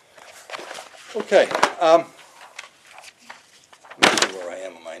 Okay. Let me see where I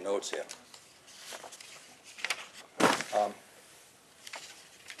am in my notes here. I'm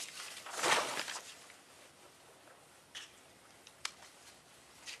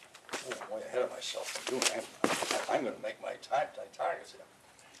way ahead of myself. I'm going to make my targets here.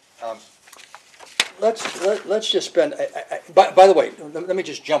 Let's just spend. By the way, let me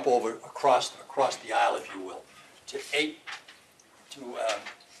just jump over across the aisle, if you will, to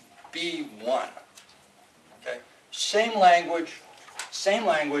B1. Okay, same language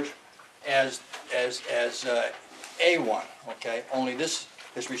as A1. Okay, only this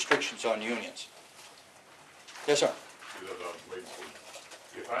is restrictions on unions. Yes, sir.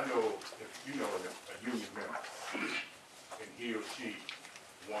 If you know a union member, and he or she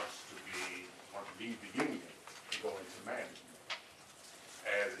wants to leave the union and go into management,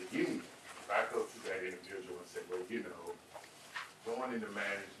 as a union, if I go to that individual and say, well, you know, going into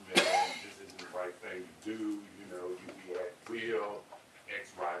management, this isn't the right thing to do, you know, you be at will,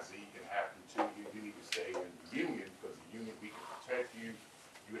 X, Y, Z can happen to you, you need to stay in the union, because the union, we can protect you,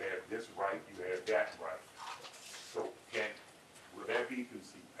 you have this right, you have that right. So will that be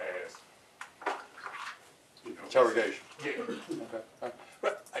passed? You know, Interrogation. Yeah. Okay.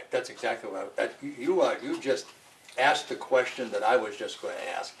 But that's exactly what you just asked the question that I was just going to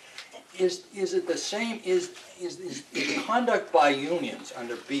ask. Is it the same? Is conduct by unions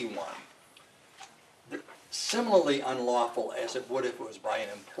under B1 similarly unlawful as it would if it was by an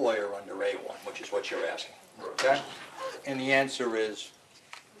employer under A1, which is what you're asking? Okay. And the answer is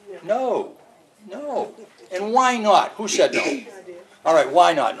no. No. And why not? Who said no? I did. All right,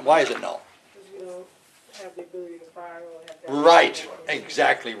 why not? Why is it no? Because we don't have the ability to fire or have that. Right,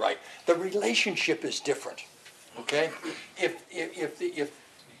 exactly right. The relationship is different, okay? If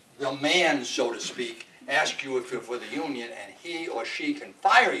the man, so to speak, ask you if you're for the union and he or she can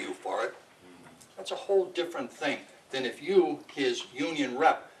fire you for it, that's a whole different thing than if you, his union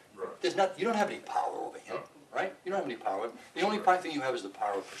rep, Right. you don't have any power over him, right? You don't have any power. The only thing you have is the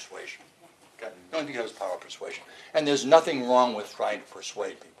power of persuasion. Okay? The only thing you have is power of persuasion. And there's nothing wrong with trying to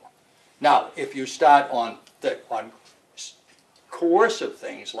persuade people. Now, if you start on coercive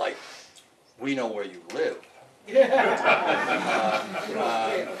things like, we know where you live,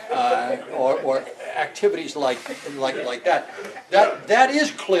 or activities like that, that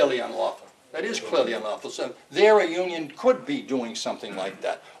is clearly unlawful. That is clearly unlawful. So there a union could be doing something like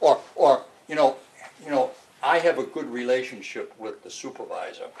that. Or you know, I have a good relationship with the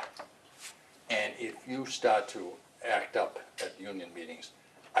supervisor, and if you start to act up at union meetings,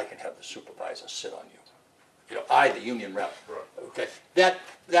 I can have the supervisor sit on you. You know, I, the union rep. Right. Okay,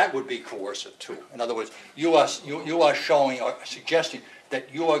 that would be coercive too. In other words, you are showing or suggesting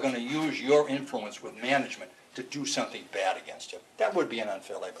that you are going to use your influence with management to do something bad against you. That would be an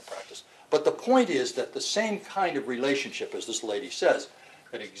unfair labor practice. But the point is that the same kind of relationship, as this lady says,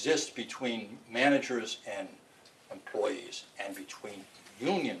 that exists between managers and employees and between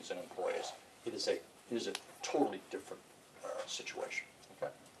unions and employees, it is a totally different situation.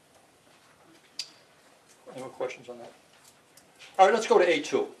 Okay. Any more questions on that? All right, let's go to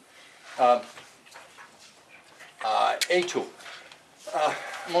A2. A2.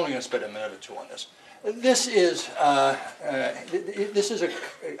 I'm only going to spend a minute or two on this. This is a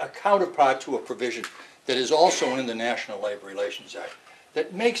counterpart to a provision that is also in the National Labor Relations Act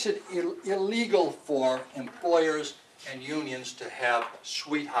that makes it illegal for employers and unions to have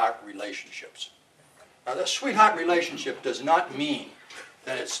sweetheart relationships. Now, the sweetheart relationship does not mean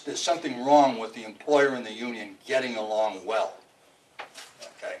that there's something wrong with the employer and the union getting along well.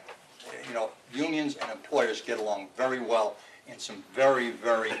 Okay, you know, unions and employers get along very well in some very,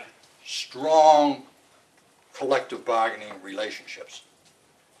 very strong collective bargaining relationships.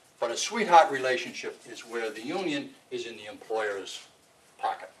 But a sweetheart relationship is where the union is in the employer's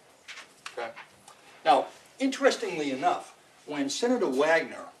pocket. Okay? Now, interestingly enough, when Senator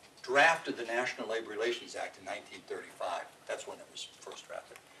Wagner drafted the National Labor Relations Act in 1935, that's when it was first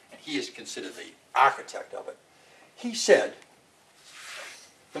drafted, and he is considered the architect of it, he said,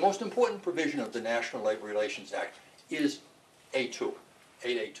 the most important provision of the National Labor Relations Act is A2,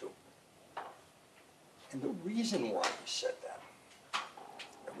 8A2. And the reason why he said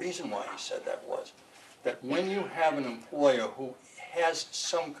that, was that when you have an employer who has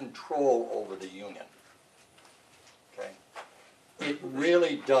some control over the union, okay, it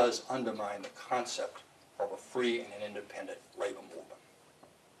really does undermine the concept of a free and an independent labor movement.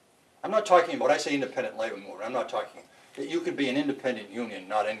 I'm not talking about, when I say independent labor movement, I'm not talking, that you could be an independent union,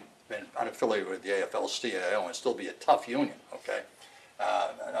 not unaffiliated with the AFL-CIO, and still be a tough union, okay?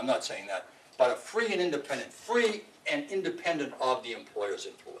 I'm not saying that. But a free and independent of the employer's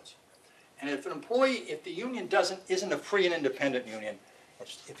influence. And if the union isn't a free and independent union,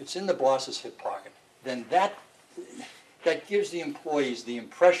 if it's in the boss's hip pocket, then that gives the employees the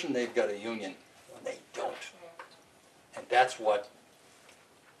impression they've got a union when they don't. And that's what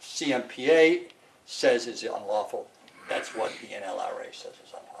CMPA says is unlawful. That's what the NLRA says is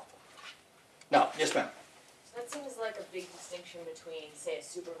unlawful. Now, yes, ma'am. So that seems like a big distinction between, say, a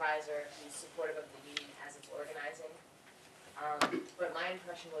supervisor who's supportive of the union as it's organizing. But my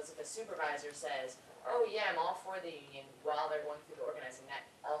impression was if a supervisor says, oh yeah, I'm all for the union, while they're going through the organizing, that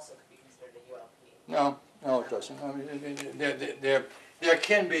also could be considered a ULP. No, it doesn't. I mean,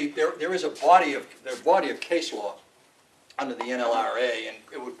 there is a body of case law under the NLRA, and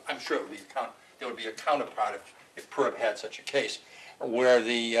I'm sure there would be a counterpart if PERB had such a case, where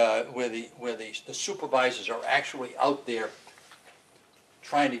the supervisors are actually out there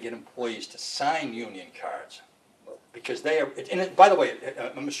trying to get employees to sign union cards, because they are. And by the way,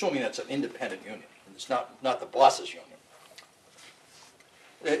 I'm assuming that's an independent union. It's not the boss's union.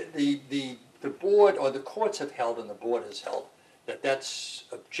 The board or the courts have held, and the board has held, that that's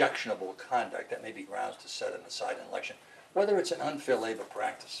objectionable conduct. That may be grounds to set it aside in election. Whether it's an unfair labor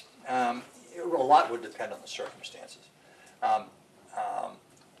practice, a lot would depend on the circumstances.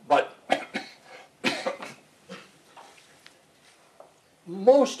 But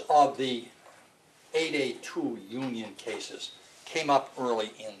most of the 8A2 union cases came up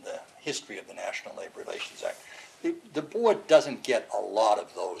early in the history of the National Labor Relations Act. The board doesn't get a lot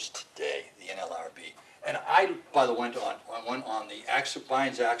of those today, the NLRB. And I, by the way, went on the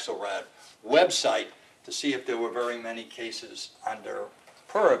Bynes-Axelrad website to see if there were very many cases under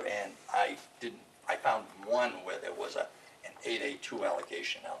PERB, and I found one where there was an 8A2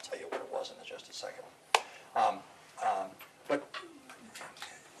 allegation. I'll tell you what it was in just a second. But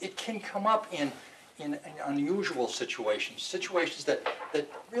it can come up in in unusual situations, situations that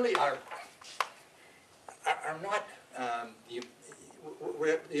really are not,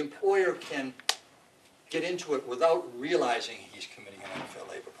 where the employer can get into it without realizing he's committing an unfair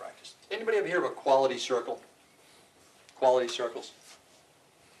labor practice. Anybody ever hear of a quality circle? Quality circles?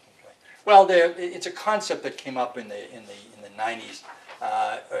 Okay. Well, it's a concept that came up in the 90s,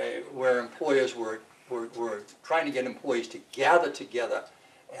 where employers were trying to get employees to gather together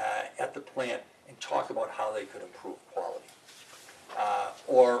at the plant and talk about how they could improve quality.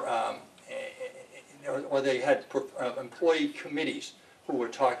 Or they had employee committees who were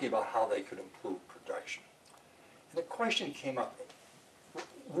talking about how they could improve production. And the question came up,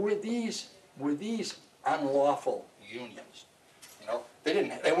 were these unlawful unions? You know,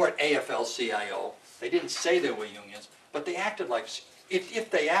 they weren't AFL-CIO, they didn't say they were unions, but they acted like, if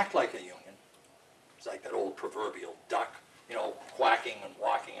they act like a union, it's like that old proverbial duck, you know, quacking and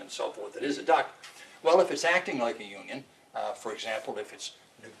walking and so forth, it is a duck. Well, if it's acting like a union, for example, if it's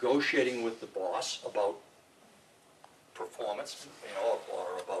negotiating with the boss about performance, you know,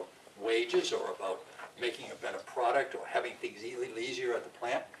 or about wages, or about making a better product, or having things easier at the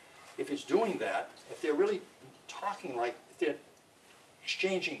plant, if it's doing that, if they're really talking like, if they're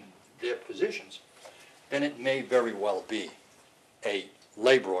exchanging their positions, then it may very well be a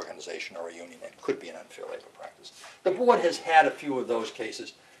labor organization or a union. It could be an unfair labor practice. The board has had a few of those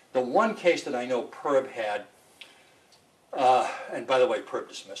cases. The one case that I know PERB had, and by the way, PERB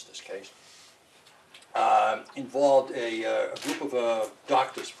dismissed this case, involved a group of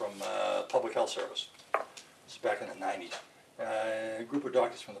doctors from Public Health Service. This is back in the 90s. A group of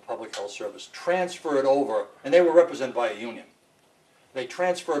doctors from the Public Health Service transferred over, and they were represented by a union. They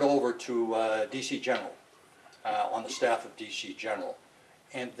transferred over to DC General, on the staff of DC General.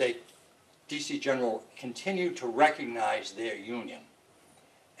 And DC General continued to recognize their union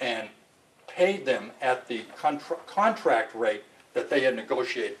and paid them at the contract rate that they had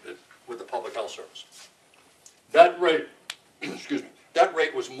negotiated with the Public Health Service. That rate, excuse me, that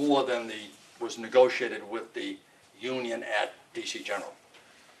rate was more than was negotiated with the union at DC General.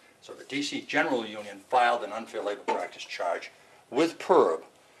 So the DC General Union filed an unfair labor practice charge with PERB,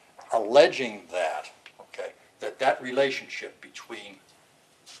 alleging that, okay, that relationship between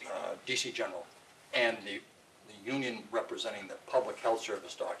DC General and the union representing the Public Health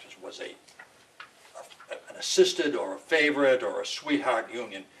Service doctors was an assisted or a favorite or a sweetheart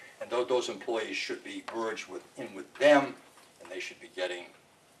union, and those employees should be merged in with them, and they should be getting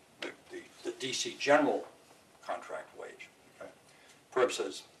the DC General contract wage. Okay? PERB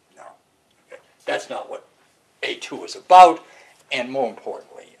says, no, okay, that's not what A2 is about, and more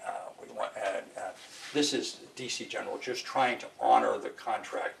importantly, this is DC General just trying to honor the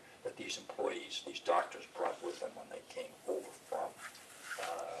contract that these employees, these doctors, brought with them when they came over from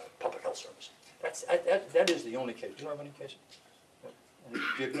Public Health Service. That is the only case. Do you know of any cases?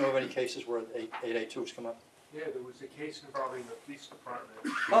 Do you know of any cases where 8A2 has come up? Yeah, there was a case involving the police department.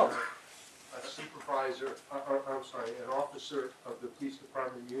 Oh. A supervisor, I'm sorry, an officer of the police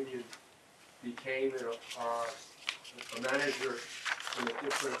department union became a manager in a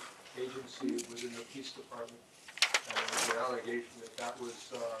different agency within the police department. And there was an allegation that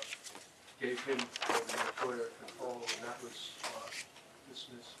was, gave him the employer control, and that was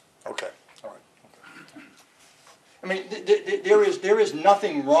dismissed. Okay, all right. Okay. I mean, there is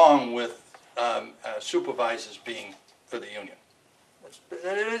nothing wrong with supervisors being for the union.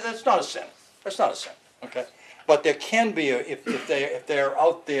 That's not a sin. That's not a sin. Okay, but there can be if they're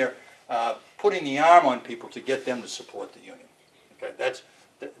out there putting the arm on people to get them to support the union. Okay,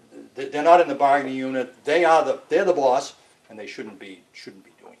 they're not in the bargaining unit. They're the boss, and they shouldn't be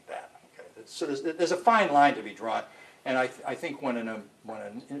doing that. Okay, so there's a fine line to be drawn, and I think when a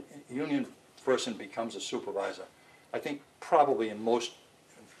union person becomes a supervisor, I think probably in most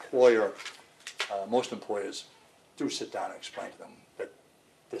employers do sit down and explain to them that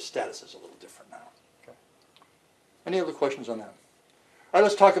their status is a little different now. Okay. Any other questions on that? All right,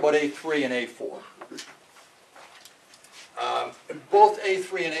 let's talk about A3 and A4. Both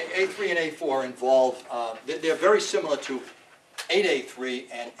A3 and A4 involve, they're very similar to 8A3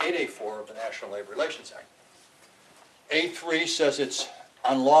 and 8A4 of the National Labor Relations Act. A3 says it's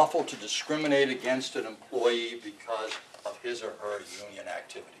unlawful to discriminate against an employee because of his or her union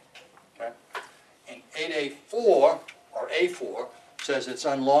activity. Okay? And 8A4, or A4, says it's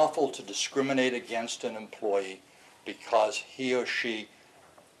unlawful to discriminate against an employee because he or she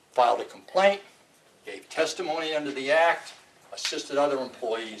filed a complaint, gave testimony under the Act, assisted other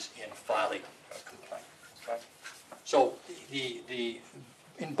employees in filing a complaint. Okay? So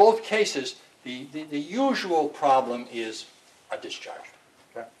in both cases, the usual problem is a discharge.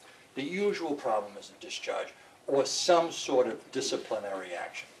 Okay? The usual problem is a discharge or some sort of disciplinary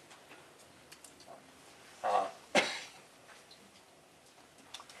action.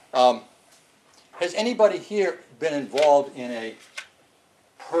 Has anybody here been involved in a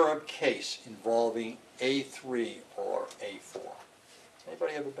PERB case involving A3 or A4?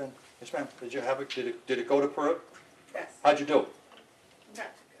 Anybody ever been? Yes, ma'am. Did you have it? Did it go to PERB? Yes. How'd you do?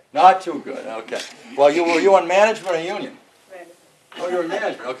 Not too good. Not too good. Okay. Well, were you on management or union? Management. Oh, you're in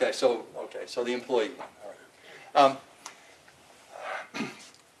management. Okay, so the employee one. All right.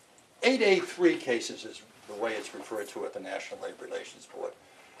 8A3 cases is the way it's referred to at the National Labor Relations Board,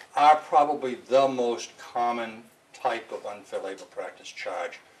 are probably the most common type of unfair labor practice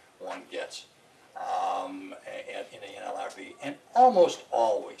charge one gets in the NLRB. And almost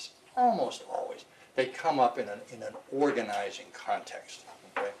always, they come up in an organizing context.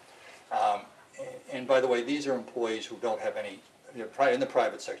 Okay? And by the way, these are employees who don't have any, in the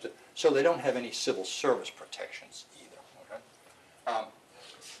private sector, so they don't have any civil service protections either. Okay?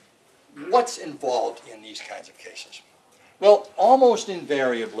 What's involved in these kinds of cases? Well, almost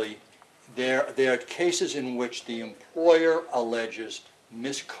invariably, there are cases in which the employer alleges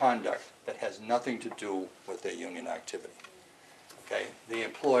misconduct that has nothing to do with their union activity. Okay? The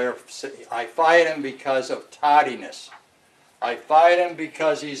employer says, I fired him because of tardiness. I fired him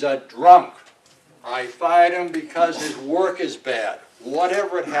because he's a drunk. I fired him because his work is bad.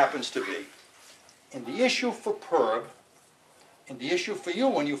 Whatever it happens to be. And the issue for PERB, and the issue for you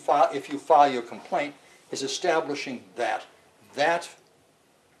when you file, if you file your complaint, is establishing that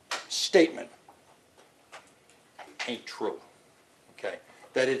statement ain't true. Okay,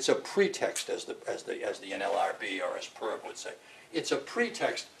 that it's a pretext, as the NLRB or as PERB would say. It's a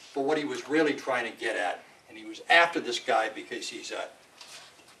pretext for what he was really trying to get at, and he was after this guy because he's a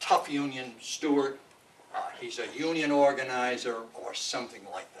tough union steward, he's a union organizer, or something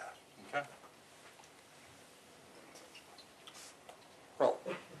like that. Okay. Well,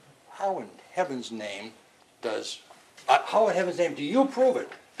 how in heaven's name do you prove it?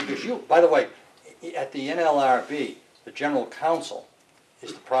 Because you, by the way, at the NLRB, the general counsel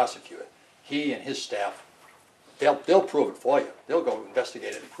is the prosecutor. He and his staff, they'll prove it for you. They'll go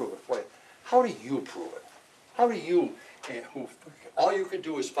investigate it and prove it for you. How do you prove it? How do you, all you can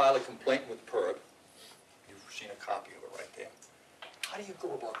do is file a complaint with PERB. You've seen a copy of it right there. How do you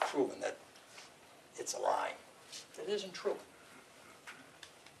go about proving that it's a lie? That it isn't true?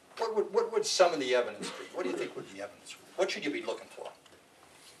 What would some of the evidence be? What do you think would be evidence? What should you be looking for?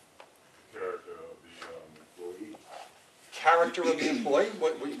 Character of the employee. Character of the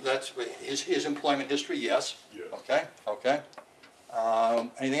employee? That's his employment history, yes. Yes. Okay, okay.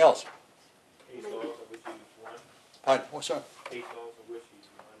 Anything else? Case laws of which he's one, Pardon, what's that? case laws of which he's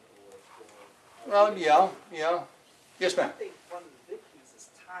one, or. Yeah. Yes, ma'am. I think one of the big keys is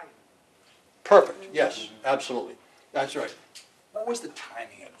timing. Perfect, yes, absolutely. That's right. What was the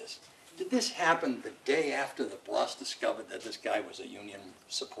timing of this? Did this happen the day after the boss discovered that this guy was a union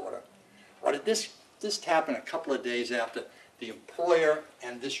supporter? Or did this happen a couple of days after the employer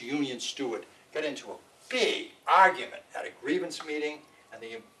and this union steward got into a big argument at a grievance meeting, and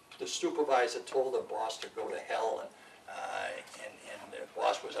the supervisor told the boss to go to hell, and the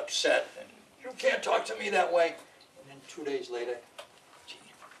boss was upset, and you can't talk to me that way. And then 2 days later, gee,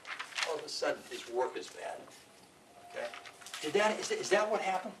 all of a sudden his work is bad. Okay? Is that what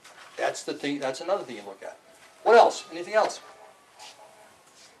happened? That's the thing. That's another thing you look at. What else? Anything else?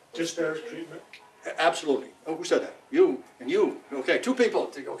 Disparate treatment. Absolutely. Oh, who said that? You and you. Okay, two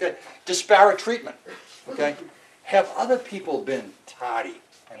people. Okay, disparate treatment. Okay, have other people been tardy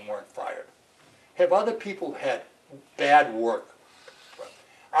and weren't fired? Have other people had bad work?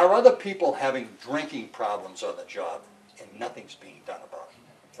 Are other people having drinking problems on the job and nothing's being done about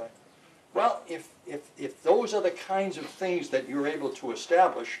it? Okay. Well, if those are the kinds of things that you're able to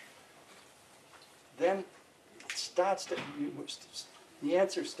establish, then it starts to, the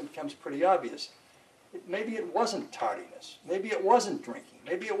answer becomes pretty obvious. Maybe it wasn't tardiness. Maybe it wasn't drinking.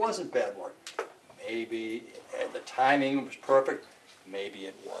 Maybe it wasn't bad work. Maybe the timing was perfect. Maybe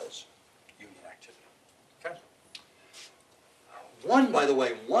it was union activity. Okay. By the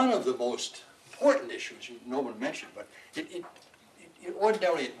way, one of the most important issues no one mentioned, but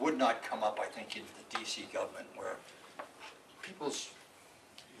ordinarily it would not come up, I think, in the D.C. government, where people's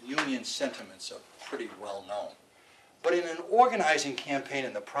union sentiments are pretty well known. But in an organizing campaign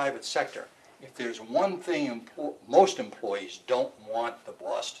in the private sector, if there's one thing most employees don't want the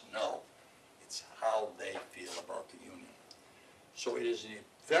boss to know, it's how they feel about the union. So it is a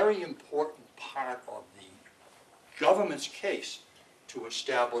very important part of the government's case to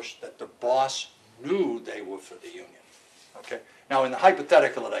establish that the boss knew they were for the union. Okay? Now, in the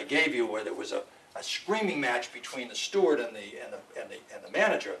hypothetical that I gave you, where there was a screaming match between the steward and the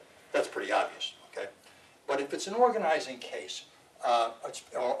manager, that's pretty obvious. Okay? But if it's an organizing case,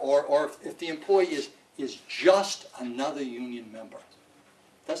 or if the employee is just another union member,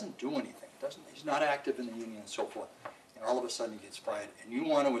 doesn't do anything, he's not active in the union and so forth, and all of a sudden he gets fired, and you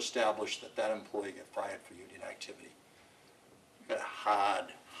want to establish that that employee got fired for union activity, you've got a hard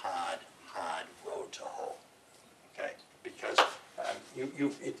road to hoe, okay? Because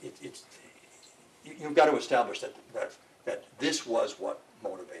you've got to establish that this was what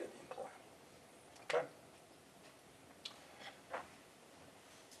motivated the employer, okay?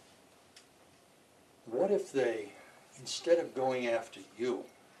 What if they, instead of going after you,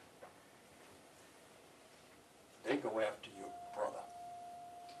 they go after your brother,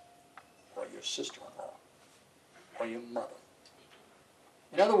 or your sister-in-law, or your mother?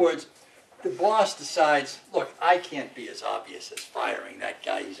 In other words, the boss decides, look, I can't be as obvious as firing that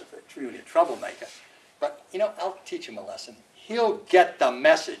guy, he's a truly troublemaker, but, you know, I'll teach him a lesson. He'll get the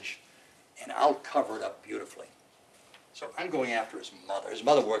message, and I'll cover it up beautifully. So I'm going after his mother. His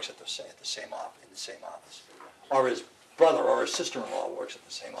mother works in the same office. Or his brother or his sister-in-law works at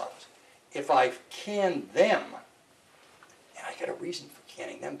the same office. If I can them, and I got a reason for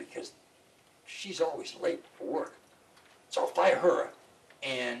canning them because she's always late for work. So I'll fire her,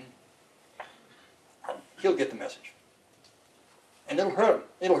 and he'll get the message. And it'll hurt him.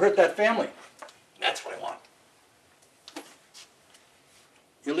 It'll hurt that family. That's what I want.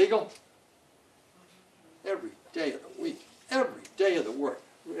 Illegal? Every day of the week, every day of the work,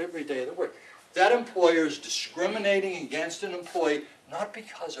 every day of the work. That employer is discriminating against an employee not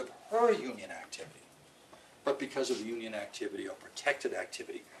because of her union activity, but because of the union activity or protected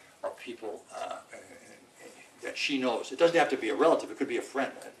activity of people that she knows. It doesn't have to be a relative, it could be a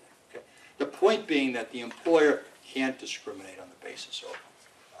friend. Okay? The point being that the employer can't discriminate on the basis of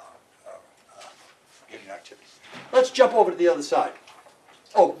union activity. Let's jump over to the other side.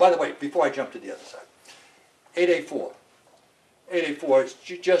 Oh, by the way, before I jump to the other side, 8A4.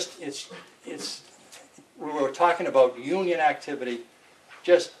 8A4, we were talking about union activity,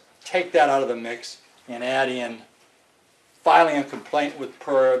 just take that out of the mix and add in filing a complaint with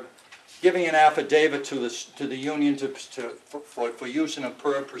PERB, giving an affidavit to the union for use in a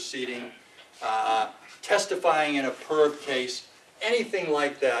PERB proceeding, testifying in a PERB case, anything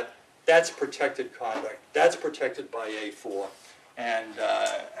like that, that's protected conduct. That's protected by A4. And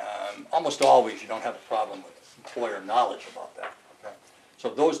almost always you don't have a problem with employer knowledge about that. Okay? So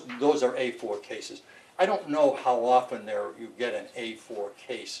those are A4 cases. I don't know how often you get an A4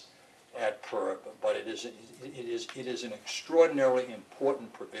 case at PERB, but it is an extraordinarily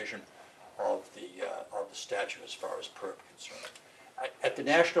important provision of the statute as far as PERB is concerned. At the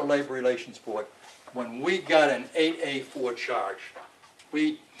National Labor Relations Board, when we got an 8A4 charge,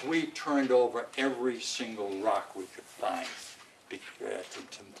 we turned over every single rock we could find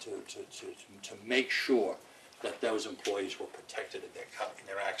to make sure that those employees were protected in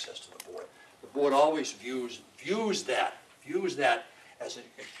their access to the board. The board always views that as an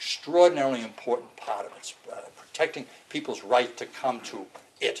extraordinarily important part of it, protecting people's right to come to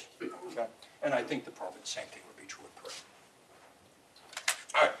it. Okay? And I think probably the same thing would be true at PERB.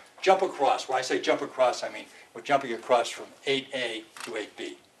 All right, jump across. When I say jump across, I mean we're jumping across from 8A to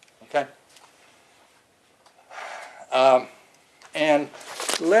 8B. Okay? And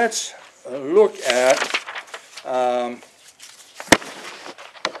let's look at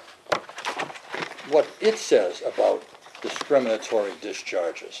what it says about discriminatory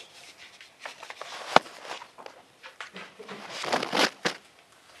discharges.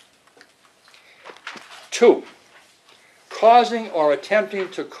 Two, causing or attempting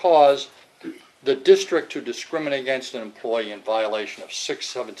to cause the district to discriminate against an employee in violation of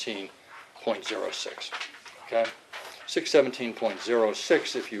 617.06. Okay?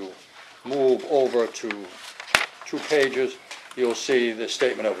 617.06, if you move over to 2 pages, you'll see the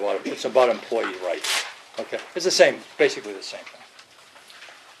statement of what it's about employee rights. Okay, it's the same, basically the same thing.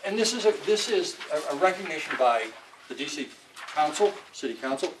 And this is a recognition by the DC Council, City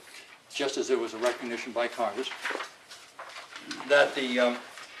Council, just as there was a recognition by Congress that the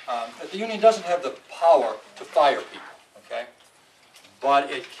union doesn't have the power to fire people. Okay, but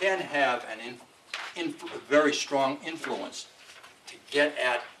it can have a very strong influence to get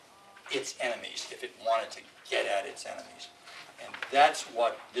at its enemies if it wanted to get at its enemies. And that's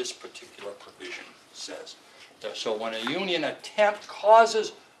what this particular provision says. So when a union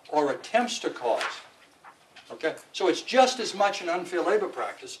causes or attempts to cause, okay, so it's just as much an unfair labor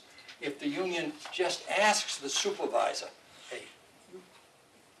practice if the union just asks the supervisor, hey,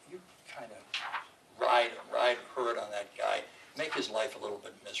 you kind of ride herd on that guy, make his life a little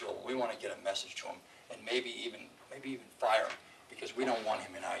bit miserable. We want to get a message to him and maybe even fire him because we don't want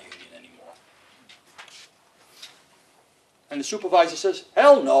him in our union anymore. And the supervisor says,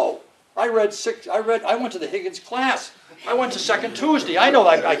 hell no. I went to the Higgins class. I went to Second Tuesday. I know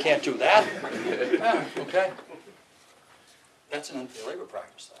I can't do that. Yeah, okay. That's an unfair labor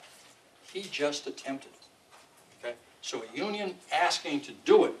practice, though. He just attempted it. Okay? So a union asking to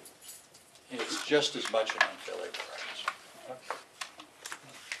do it is just as much an unfair labor practice. Okay?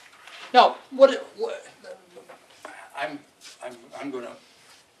 Now, I'm going to,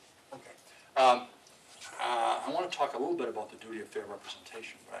 okay. I want to talk a little bit about the duty of fair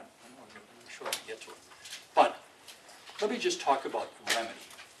representation, but I'm not sure I can get to it. But let me just talk about the remedy.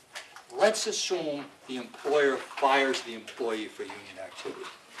 Let's assume the employer fires the employee for union activity.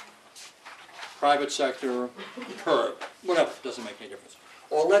 Private sector, PERB, whatever, doesn't make any difference.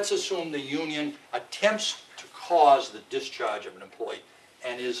 Or let's assume the union attempts to cause the discharge of an employee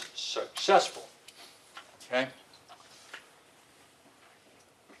and is successful. Okay?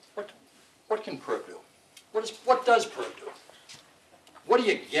 What can PERB do? What does PERB do? What do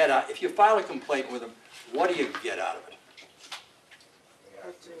you get out? If you file a complaint with them, what do you get out of it?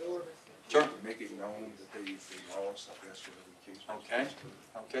 Sure. Make it known that they lost, I guess, whatever the case. Okay.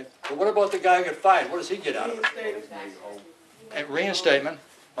 Okay. But what about the guy who got fired? What does he get out of it? And reinstatement.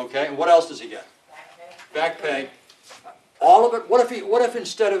 Okay. And what else does he get? Back pay. All of it. What if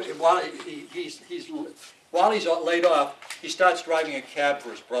instead of while he's laid off, he starts driving a cab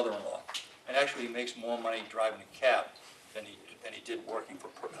for his brother-in-law, and actually he makes more money driving a cab than he did working for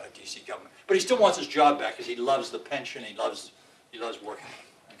DC government. But he still wants his job back because he loves the pension. He loves working.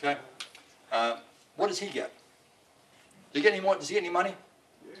 Okay. What does he get? Does he get any more? Does he get any money?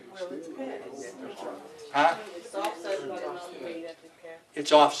 Well, it depends. Huh? It's offset by the amount of pay that they care.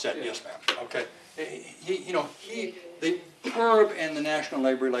 It's offset, yes, ma'am. Okay. The PERB and the National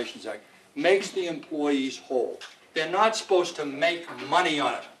Labor Relations Act makes the employees whole. They're not supposed to make money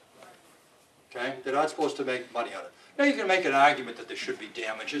on it. Okay? They're not supposed to make money on it. Now you can make an argument that there should be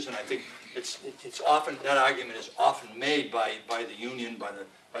damages, and I think it's often that argument is often made by the union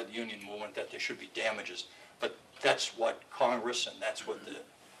movement that there should be damages. But that's what Congress and that's what the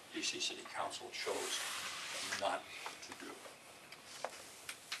DC City Council chose not to do.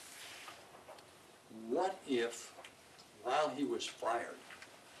 What if, while he was fired,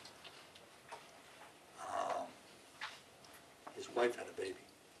 his wife had a baby,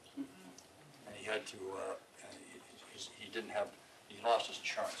 and he had to, he lost his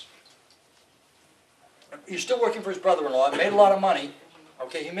insurance. He's still working for his brother-in-law, made a lot of money.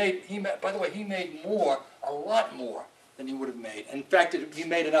 Okay, by the way, he made a lot more than he would have made. In fact, he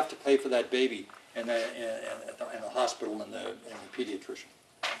made enough to pay for that baby in the hospital and the pediatrician,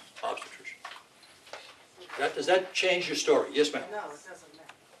 obstetrician. Does that change your story? Yes, ma'am. No, it doesn't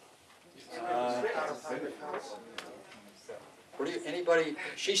matter. Anybody?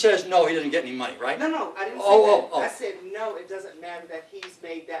 She says no, he doesn't get any money, right? No, I didn't say that. Oh. I said no, it doesn't matter that he's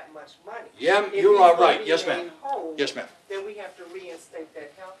made that much money. Yeah, If you he's are gonna right. be Yes, made ma'am. whole, Yes, ma'am. then we have to reinstate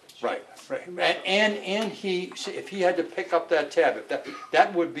that health insurance. Right. And if he had to pick up that tab, if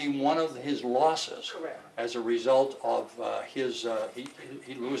that would be one of his losses. Correct. As a result of he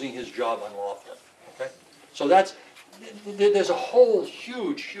losing his job unlawfully. Okay, so there's a whole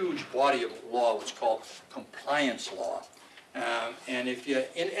huge body of law which is called compliance law, and if you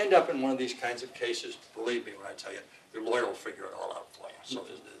end up in one of these kinds of cases, believe me when I tell you, your lawyer will figure it all out for you. So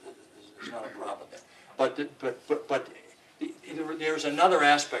there's not a problem there. But there's another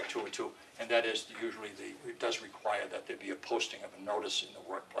aspect to it too, and that is usually it does require that there be a posting of a notice in the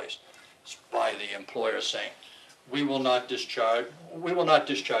workplace by the employer saying, we will not discharge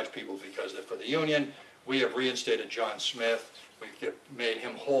people because they're for the union. We have reinstated John Smith. We've made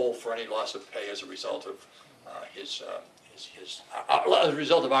him whole for any loss of pay as a result of as a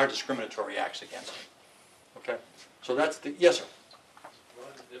result of our discriminatory acts against him. Okay, so that's the yes, sir. One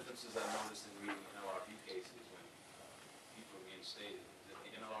of the differences I noticed in reading NLRB cases when people are reinstated is that the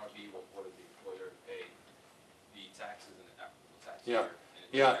NLRB will order the employer to pay the taxes and the applicable tax year, and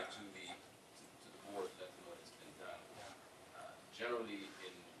it goes back to the board that when it's been done. Generally, in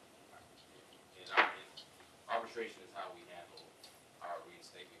arbitration is how we handle our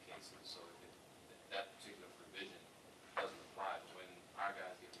reinstatement cases, so that particular provision doesn't apply. But when our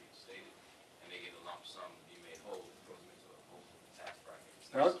guys get reinstated and they get a lump sum to be made whole, it goes into a whole tax bracket.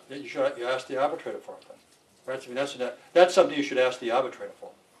 Well, then you ask the arbitrator for it then. That's something you should ask the arbitrator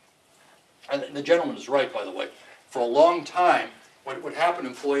for. And the gentleman is right, by the way. For a long time, what would happen,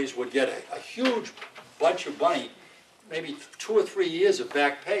 employees would get a huge bunch of money maybe 2 or 3 years of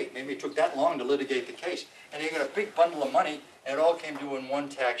back pay. Maybe it took that long to litigate the case. And they got a big bundle of money, and it all came due in one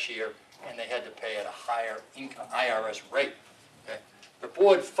tax year, and they had to pay at a higher income IRS rate. Okay? The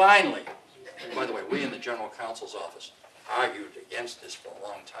board finally, by the way, we in the general counsel's office argued against this for a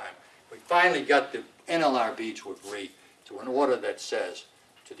long time. We finally got the NLRB to agree to an order that says,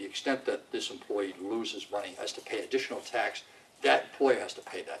 to the extent that this employee loses money, has to pay additional tax, that employer has to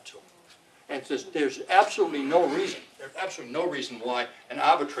pay that too. And there's absolutely no reason why an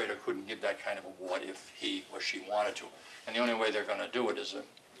arbitrator couldn't give that kind of award if he or she wanted to. And the only way they're going to do it is,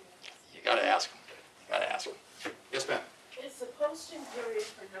 you got to ask them. You got to ask them. Yes, ma'am. Is the posting period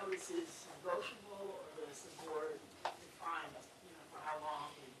for notices negotiable, or does the board define, for how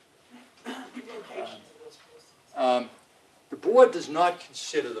long, the locations of those postings? The board does not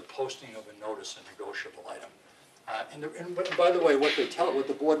consider the posting of a notice a negotiable item. And by the way, what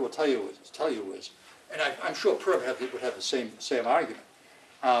the board will tell you is, and I'm sure PERB would have the same argument.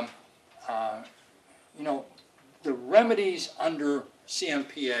 The remedies under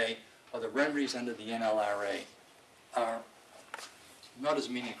CMPA or the remedies under the NLRA are not as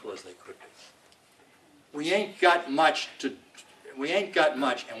meaningful as they could be. We ain't got much, and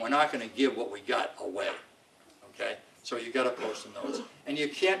we're not going to give what we got away. Okay, so you got to post a notice, and you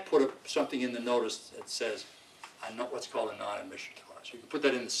can't put something in the notice that says, what's called a non-admission clause. You can put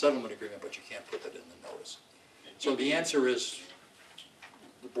that in the settlement agreement, but you can't put that in the notice. So the answer is,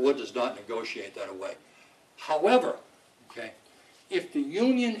 the board does not negotiate that away. However, okay, if the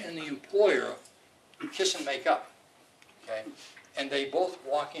union and the employer kiss and make up, okay, and they both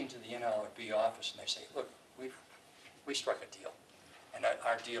walk into the NLRB office and they say, look, we struck a deal, and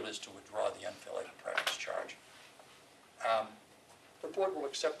our deal is to withdraw the unfair labor practice charge, the board will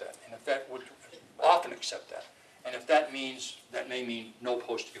accept that, and if that would often accept that. And if that may mean no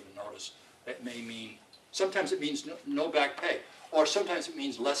posting of a notice. That may mean, sometimes it means no back pay, or sometimes it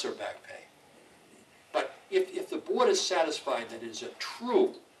means lesser back pay. But if the board is satisfied that it is a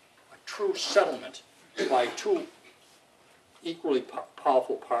true settlement by two equally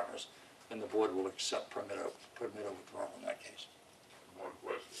powerful partners, then the board will permit a withdrawal in that case. One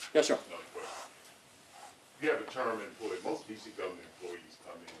question. Yes, sir. Another question. You have a term employee. Most DC government employees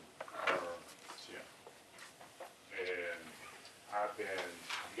come in term. And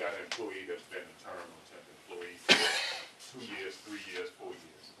you got an employee that's been a term temp employee for 2 years, 3 years, 4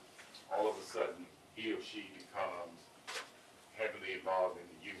 years. All of a sudden, he or she becomes heavily involved in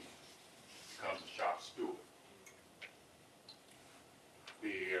the union, becomes a shop steward.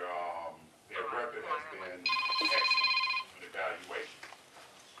 Their record has been excellent on evaluation.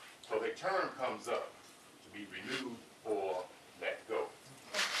 So their term comes up to be renewed or let go.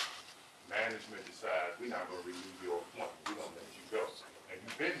 Management decides, we're not going to renew your appointment, we're going to let you go. And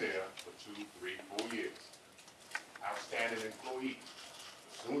you've been there for 2, 3, 4 years. Outstanding employee.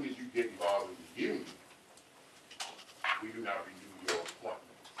 As soon as you get involved in the union, we do not renew your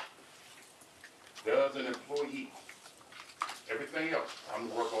appointment. Does an employee, everything else, come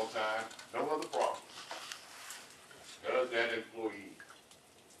to work on time, no other problem. Does that employee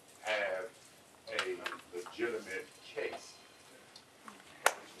have a legitimate case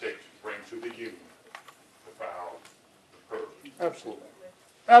to bring to the union to file the PERB? Absolutely.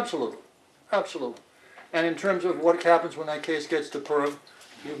 Absolutely. Absolutely. And in terms of what happens when that case gets to PERB,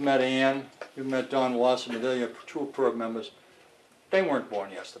 you've met Ann, you've met Don Wasserman, they're your two PERB members. They weren't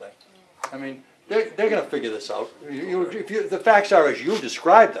born yesterday. I mean, they're going to figure this out. The facts are as you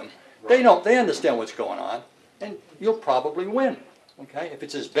described them. They understand what's going on, and you'll probably win, okay, if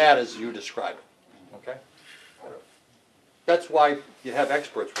it's as bad as you describe it, okay? That's why you have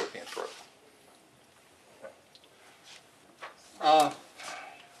experts working at PERB.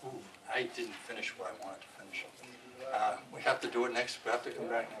 I didn't finish what I wanted to finish. We have to do it next, we have to come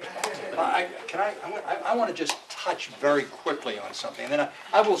back next. I want to just touch very quickly on something, and then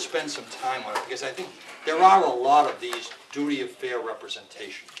I will spend some time on it, because I think there are a lot of these duty of fair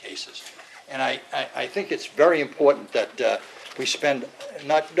representation cases. And I think it's very important that we spend,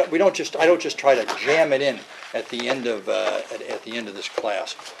 I don't just try to jam it in at the end of this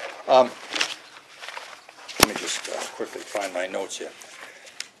class. Let me just quickly find my notes here.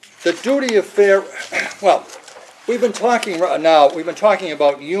 The duty of fair, well, we've been talking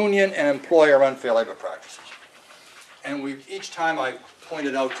about union and employer unfair labor practices. And each time I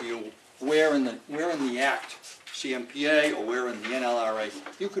pointed out to you where in the Act, CMPA, or where in the NLRA,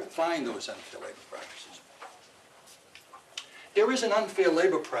 you could find those unfair labor practices. There is an unfair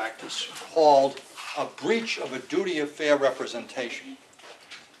labor practice called a breach of a duty of fair representation.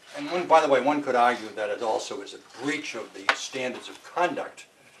 And by the way, one could argue that it also is a breach of the standards of conduct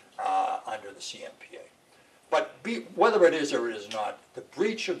under the CMPA. But whether it is or it is not, the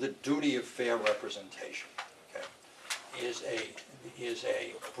breach of the duty of fair representation, okay, is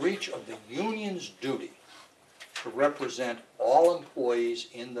a breach of the union's duty to represent all employees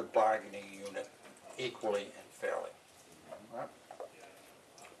in the bargaining unit equally and fairly. All right?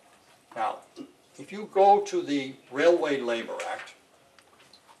 Now, if you go to the Railway Labor Act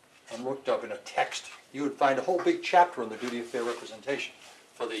and looked up in a text, you would find a whole big chapter on the duty of fair representation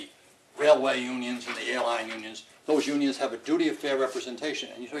for the railway unions and the airline unions. Those unions have a duty of fair representation.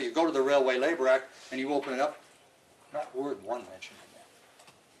 And so you go to the Railway Labor Act and you open it up, not word one mentioned in there.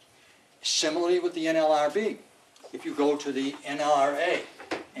 Similarly with the NLRB. If you go to the NLRA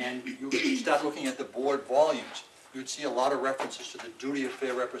and you start looking at the board volumes, you'd see a lot of references to the duty of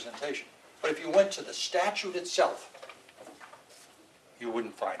fair representation. But if you went to the statute itself, you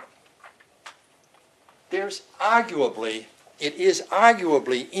wouldn't find them. It is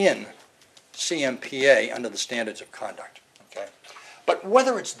arguably in CMPA under the standards of conduct, okay? But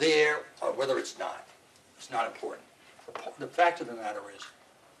whether it's there or whether it's not important. The fact of the matter is,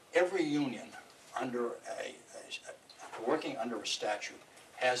 every union working under a statute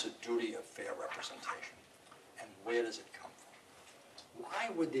has a duty of fair representation. And where does it come from? Why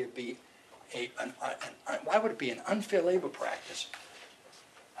would there be why would it be an unfair labor practice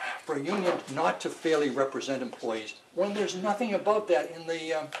for a union not to fairly represent employees when there's nothing about that in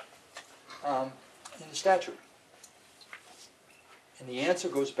the statute? And the answer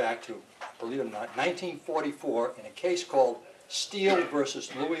goes back to, believe it or not, 1944 in a case called Steele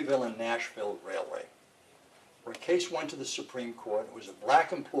versus Louisville and Nashville Railway, where a case went to the Supreme Court. It was a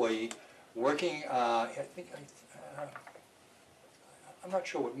black employee working, I'm not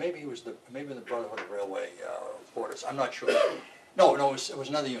sure what, maybe the Brotherhood of Railway Reporters, I'm not sure. No, it was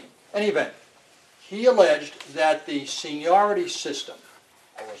another union. In any event, he alleged that the seniority system,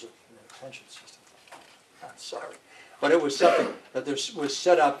 or was it the pension system? I'm sorry. But it was something that was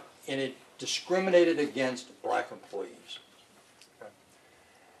set up and it discriminated against black employees. Okay.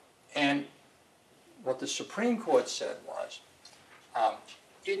 And what the Supreme Court said was,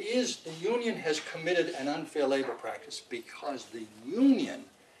 the union has committed an unfair labor practice because the union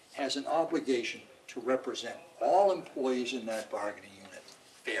has an obligation to represent all employees in that bargaining unit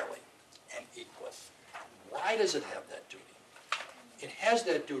fairly and equally. Why does it have that duty? It has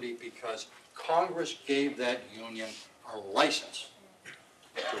that duty because Congress gave that union a license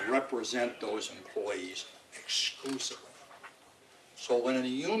to represent those employees exclusively. So when a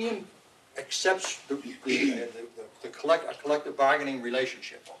union accepts a collective bargaining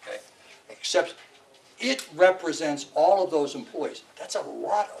relationship, okay, accepts, it represents all of those employees. That's a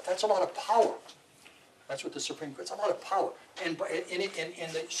lot of power. That's what the Supreme Court. It's a lot of power, and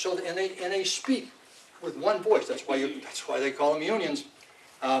they speak with one voice. That's why they call them unions.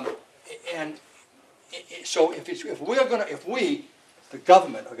 So if we, the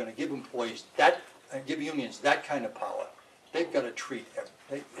government, are going to give employees give unions that kind of power, they've got to treat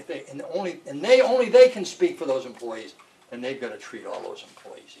only they can speak for those employees, and they've got to treat all those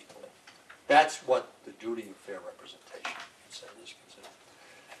employees equally. That's what the duty of fair representation is considered.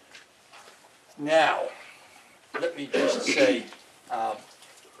 Now, let me just say, why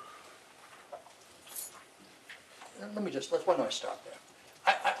don't I stop there?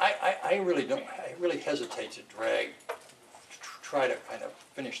 I really hesitate to try to kind of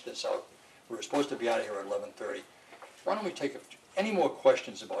finish this out. We were supposed to be out of here at 11:30. Why don't we take any more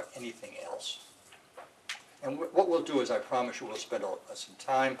questions about anything else? And what we'll do is, I promise you, we'll spend some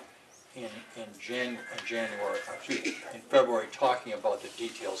time in February talking about the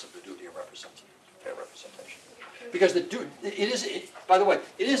details of the duty of fair representation. Because by the way,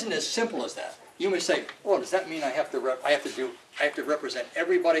 it isn't as simple as that. You may say, "Oh, does that mean I have to represent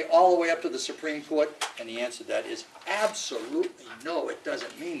everybody all the way up to the Supreme Court?" And the answer to that is absolutely no. It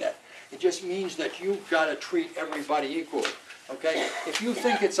doesn't mean that. It just means that you've got to treat everybody equally. Okay? If you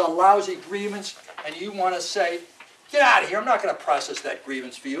think it's a lousy grievance and you want to say, "Get out of here! I'm not going to process that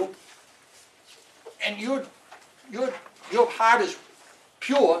grievance for you," and your heart is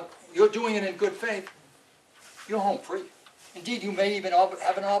pure, you're doing it in good faith, you're home free. Indeed, you may even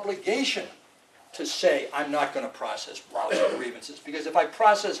have an obligation to say, "I'm not going to process lousy grievances," because if I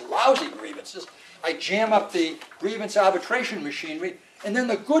process lousy grievances, I jam up the grievance arbitration machinery, and then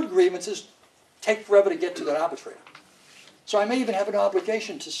the good grievances take forever to get to the arbitrator. So I may even have an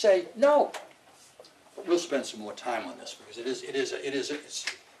obligation to say no. But we'll spend some more time on this because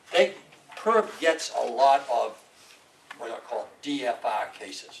PERB gets a lot of what I call DFR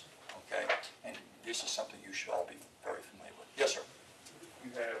cases, okay? And this is something you should all be very familiar with. Yes, sir.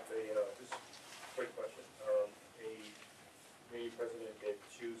 You have just a quick question. A president that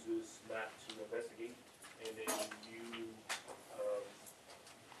chooses not to investigate and a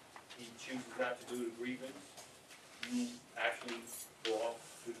do the grievance, you actually go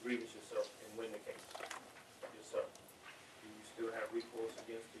off, do the grievance yourself and win the case yourself. Do you still have recourse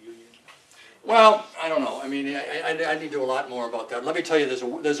against the union? Well, I don't know. I mean, I need to do a lot more about that. Let me tell you,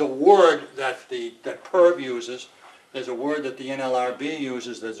 there's a word that that PERB uses. There's a word that the NLRB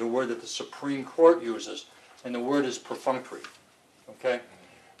uses. There's a word that the Supreme Court uses, and the word is perfunctory. Okay.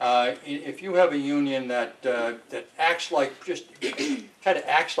 If you have a union that that acts like kind of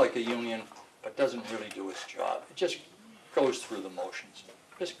acts like a union, but doesn't really do its job, it just goes through the motions.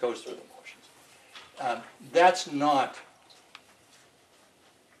 Just goes through the motions. That's not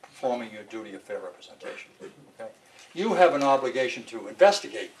performing your duty of fair representation. Okay? You have an obligation to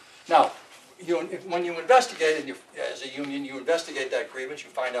investigate. Now, when you investigate, and as a union, you investigate that grievance,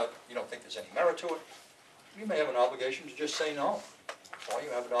 you find out you don't think there's any merit to it, you may have an obligation to just say no. Or you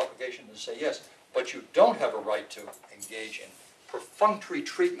have an obligation to say yes. But you don't have a right to engage in perfunctory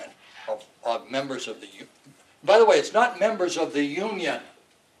treatment of members of the union. By the way, it's not members of the union.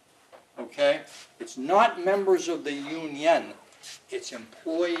 Okay? It's not members of the union. It's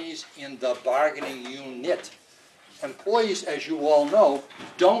employees in the bargaining unit. Employees, as you all know,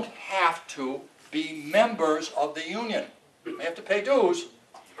 don't have to be members of the union. They have to pay dues,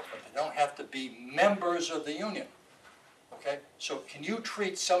 but they don't have to be members of the union. Okay? So can you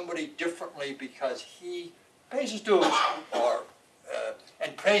treat somebody differently because he pays his dues or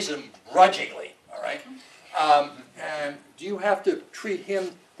and pays them grudgingly, all right? And do you have to treat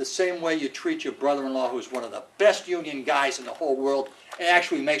him the same way you treat your brother-in-law, who's one of the best union guys in the whole world and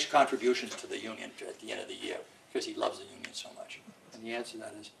actually makes contributions to the union at the end of the year because he loves the union so much? And the answer to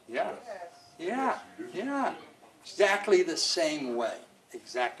that is, yeah. Yeah, yeah. Exactly the same way.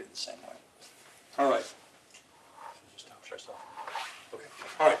 Exactly the same way. All right. Should I stop? Okay.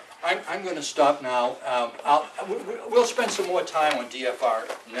 All right. I'm going to stop now. We'll spend some more time on DFR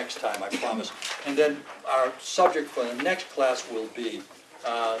next time, I promise. And then our subject for the next class will be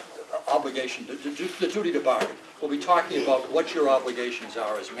obligation, the duty to bargain. We'll be talking about what your obligations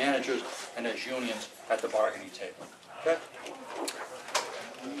are as managers and as unions at the bargaining table. Okay?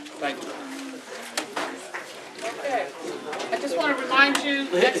 Thank you. Okay. I just want to remind you,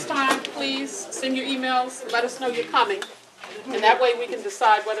 next time, please send your emails, let us know you're coming. And that way we can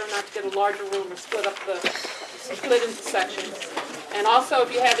decide whether or not to get a larger room or split into sections. And also,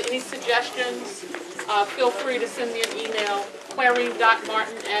 if you have any suggestions, feel free to send me an email,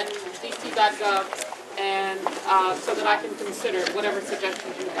 query.martin@dc.gov, and so that I can consider whatever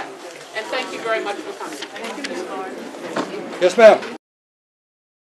suggestions you have. And thank you very much for coming. Thank you, Ms. Lord. Yes, ma'am.